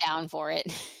 too. I'm down for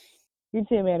it. You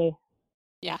too, Manny.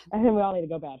 Yeah. I think we all need to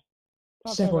go bed.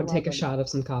 Just everyone take a shot of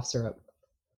some cough syrup.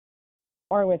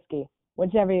 Or whiskey,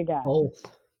 whichever you got. Both.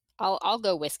 I'll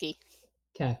go whiskey.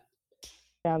 Okay.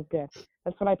 Sounds good.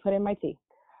 That's what I put in my tea.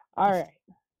 All right.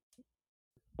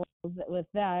 Well, with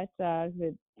that,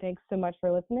 thanks so much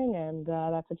for listening, and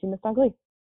that's what you missed on Glee.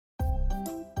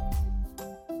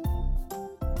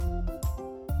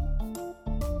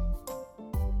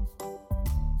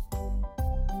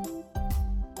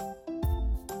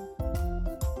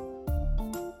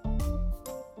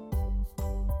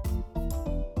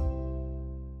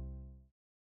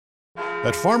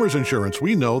 At Farmers Insurance,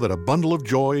 we know that a bundle of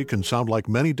joy can sound like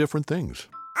many different things.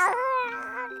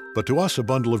 But to us, a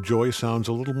bundle of joy sounds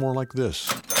a little more like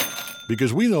this.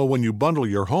 Because we know when you bundle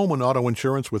your home and auto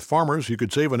insurance with Farmers, you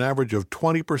could save an average of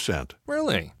 20%.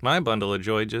 Really? My bundle of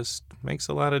joy just makes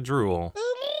a lot of drool.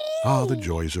 Ah, the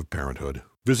joys of parenthood.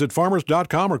 Visit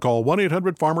farmers.com or call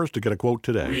 1-800-FARMERS to get a quote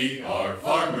today. We are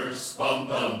farmers. Bum,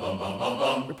 bum, bum, bum, bum,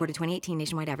 bum. Reported 2018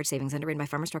 nationwide average savings underwritten by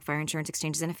Farmers Truck Fire Insurance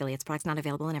Exchanges and Affiliates. Products not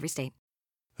available in every state.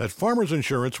 At Farmers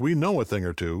Insurance, we know a thing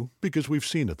or two because we've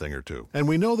seen a thing or two. And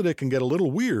we know that it can get a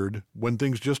little weird when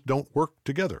things just don't work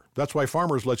together. That's why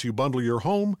Farmers lets you bundle your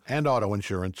home and auto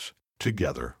insurance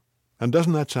together. And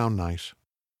doesn't that sound nice?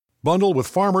 Bundle with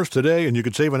Farmers today and you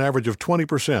could save an average of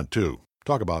 20% too.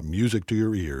 Talk about music to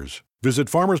your ears. Visit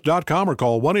farmers.com or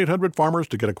call 1-800-FARMERS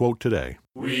to get a quote today.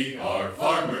 We are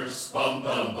farmers. Bum,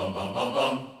 bum, bum, bum, bum,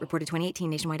 bum. Reported 2018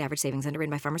 nationwide average savings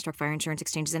underwritten by Farmers Truck Fire Insurance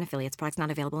Exchanges and Affiliates. Products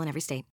not available in every state.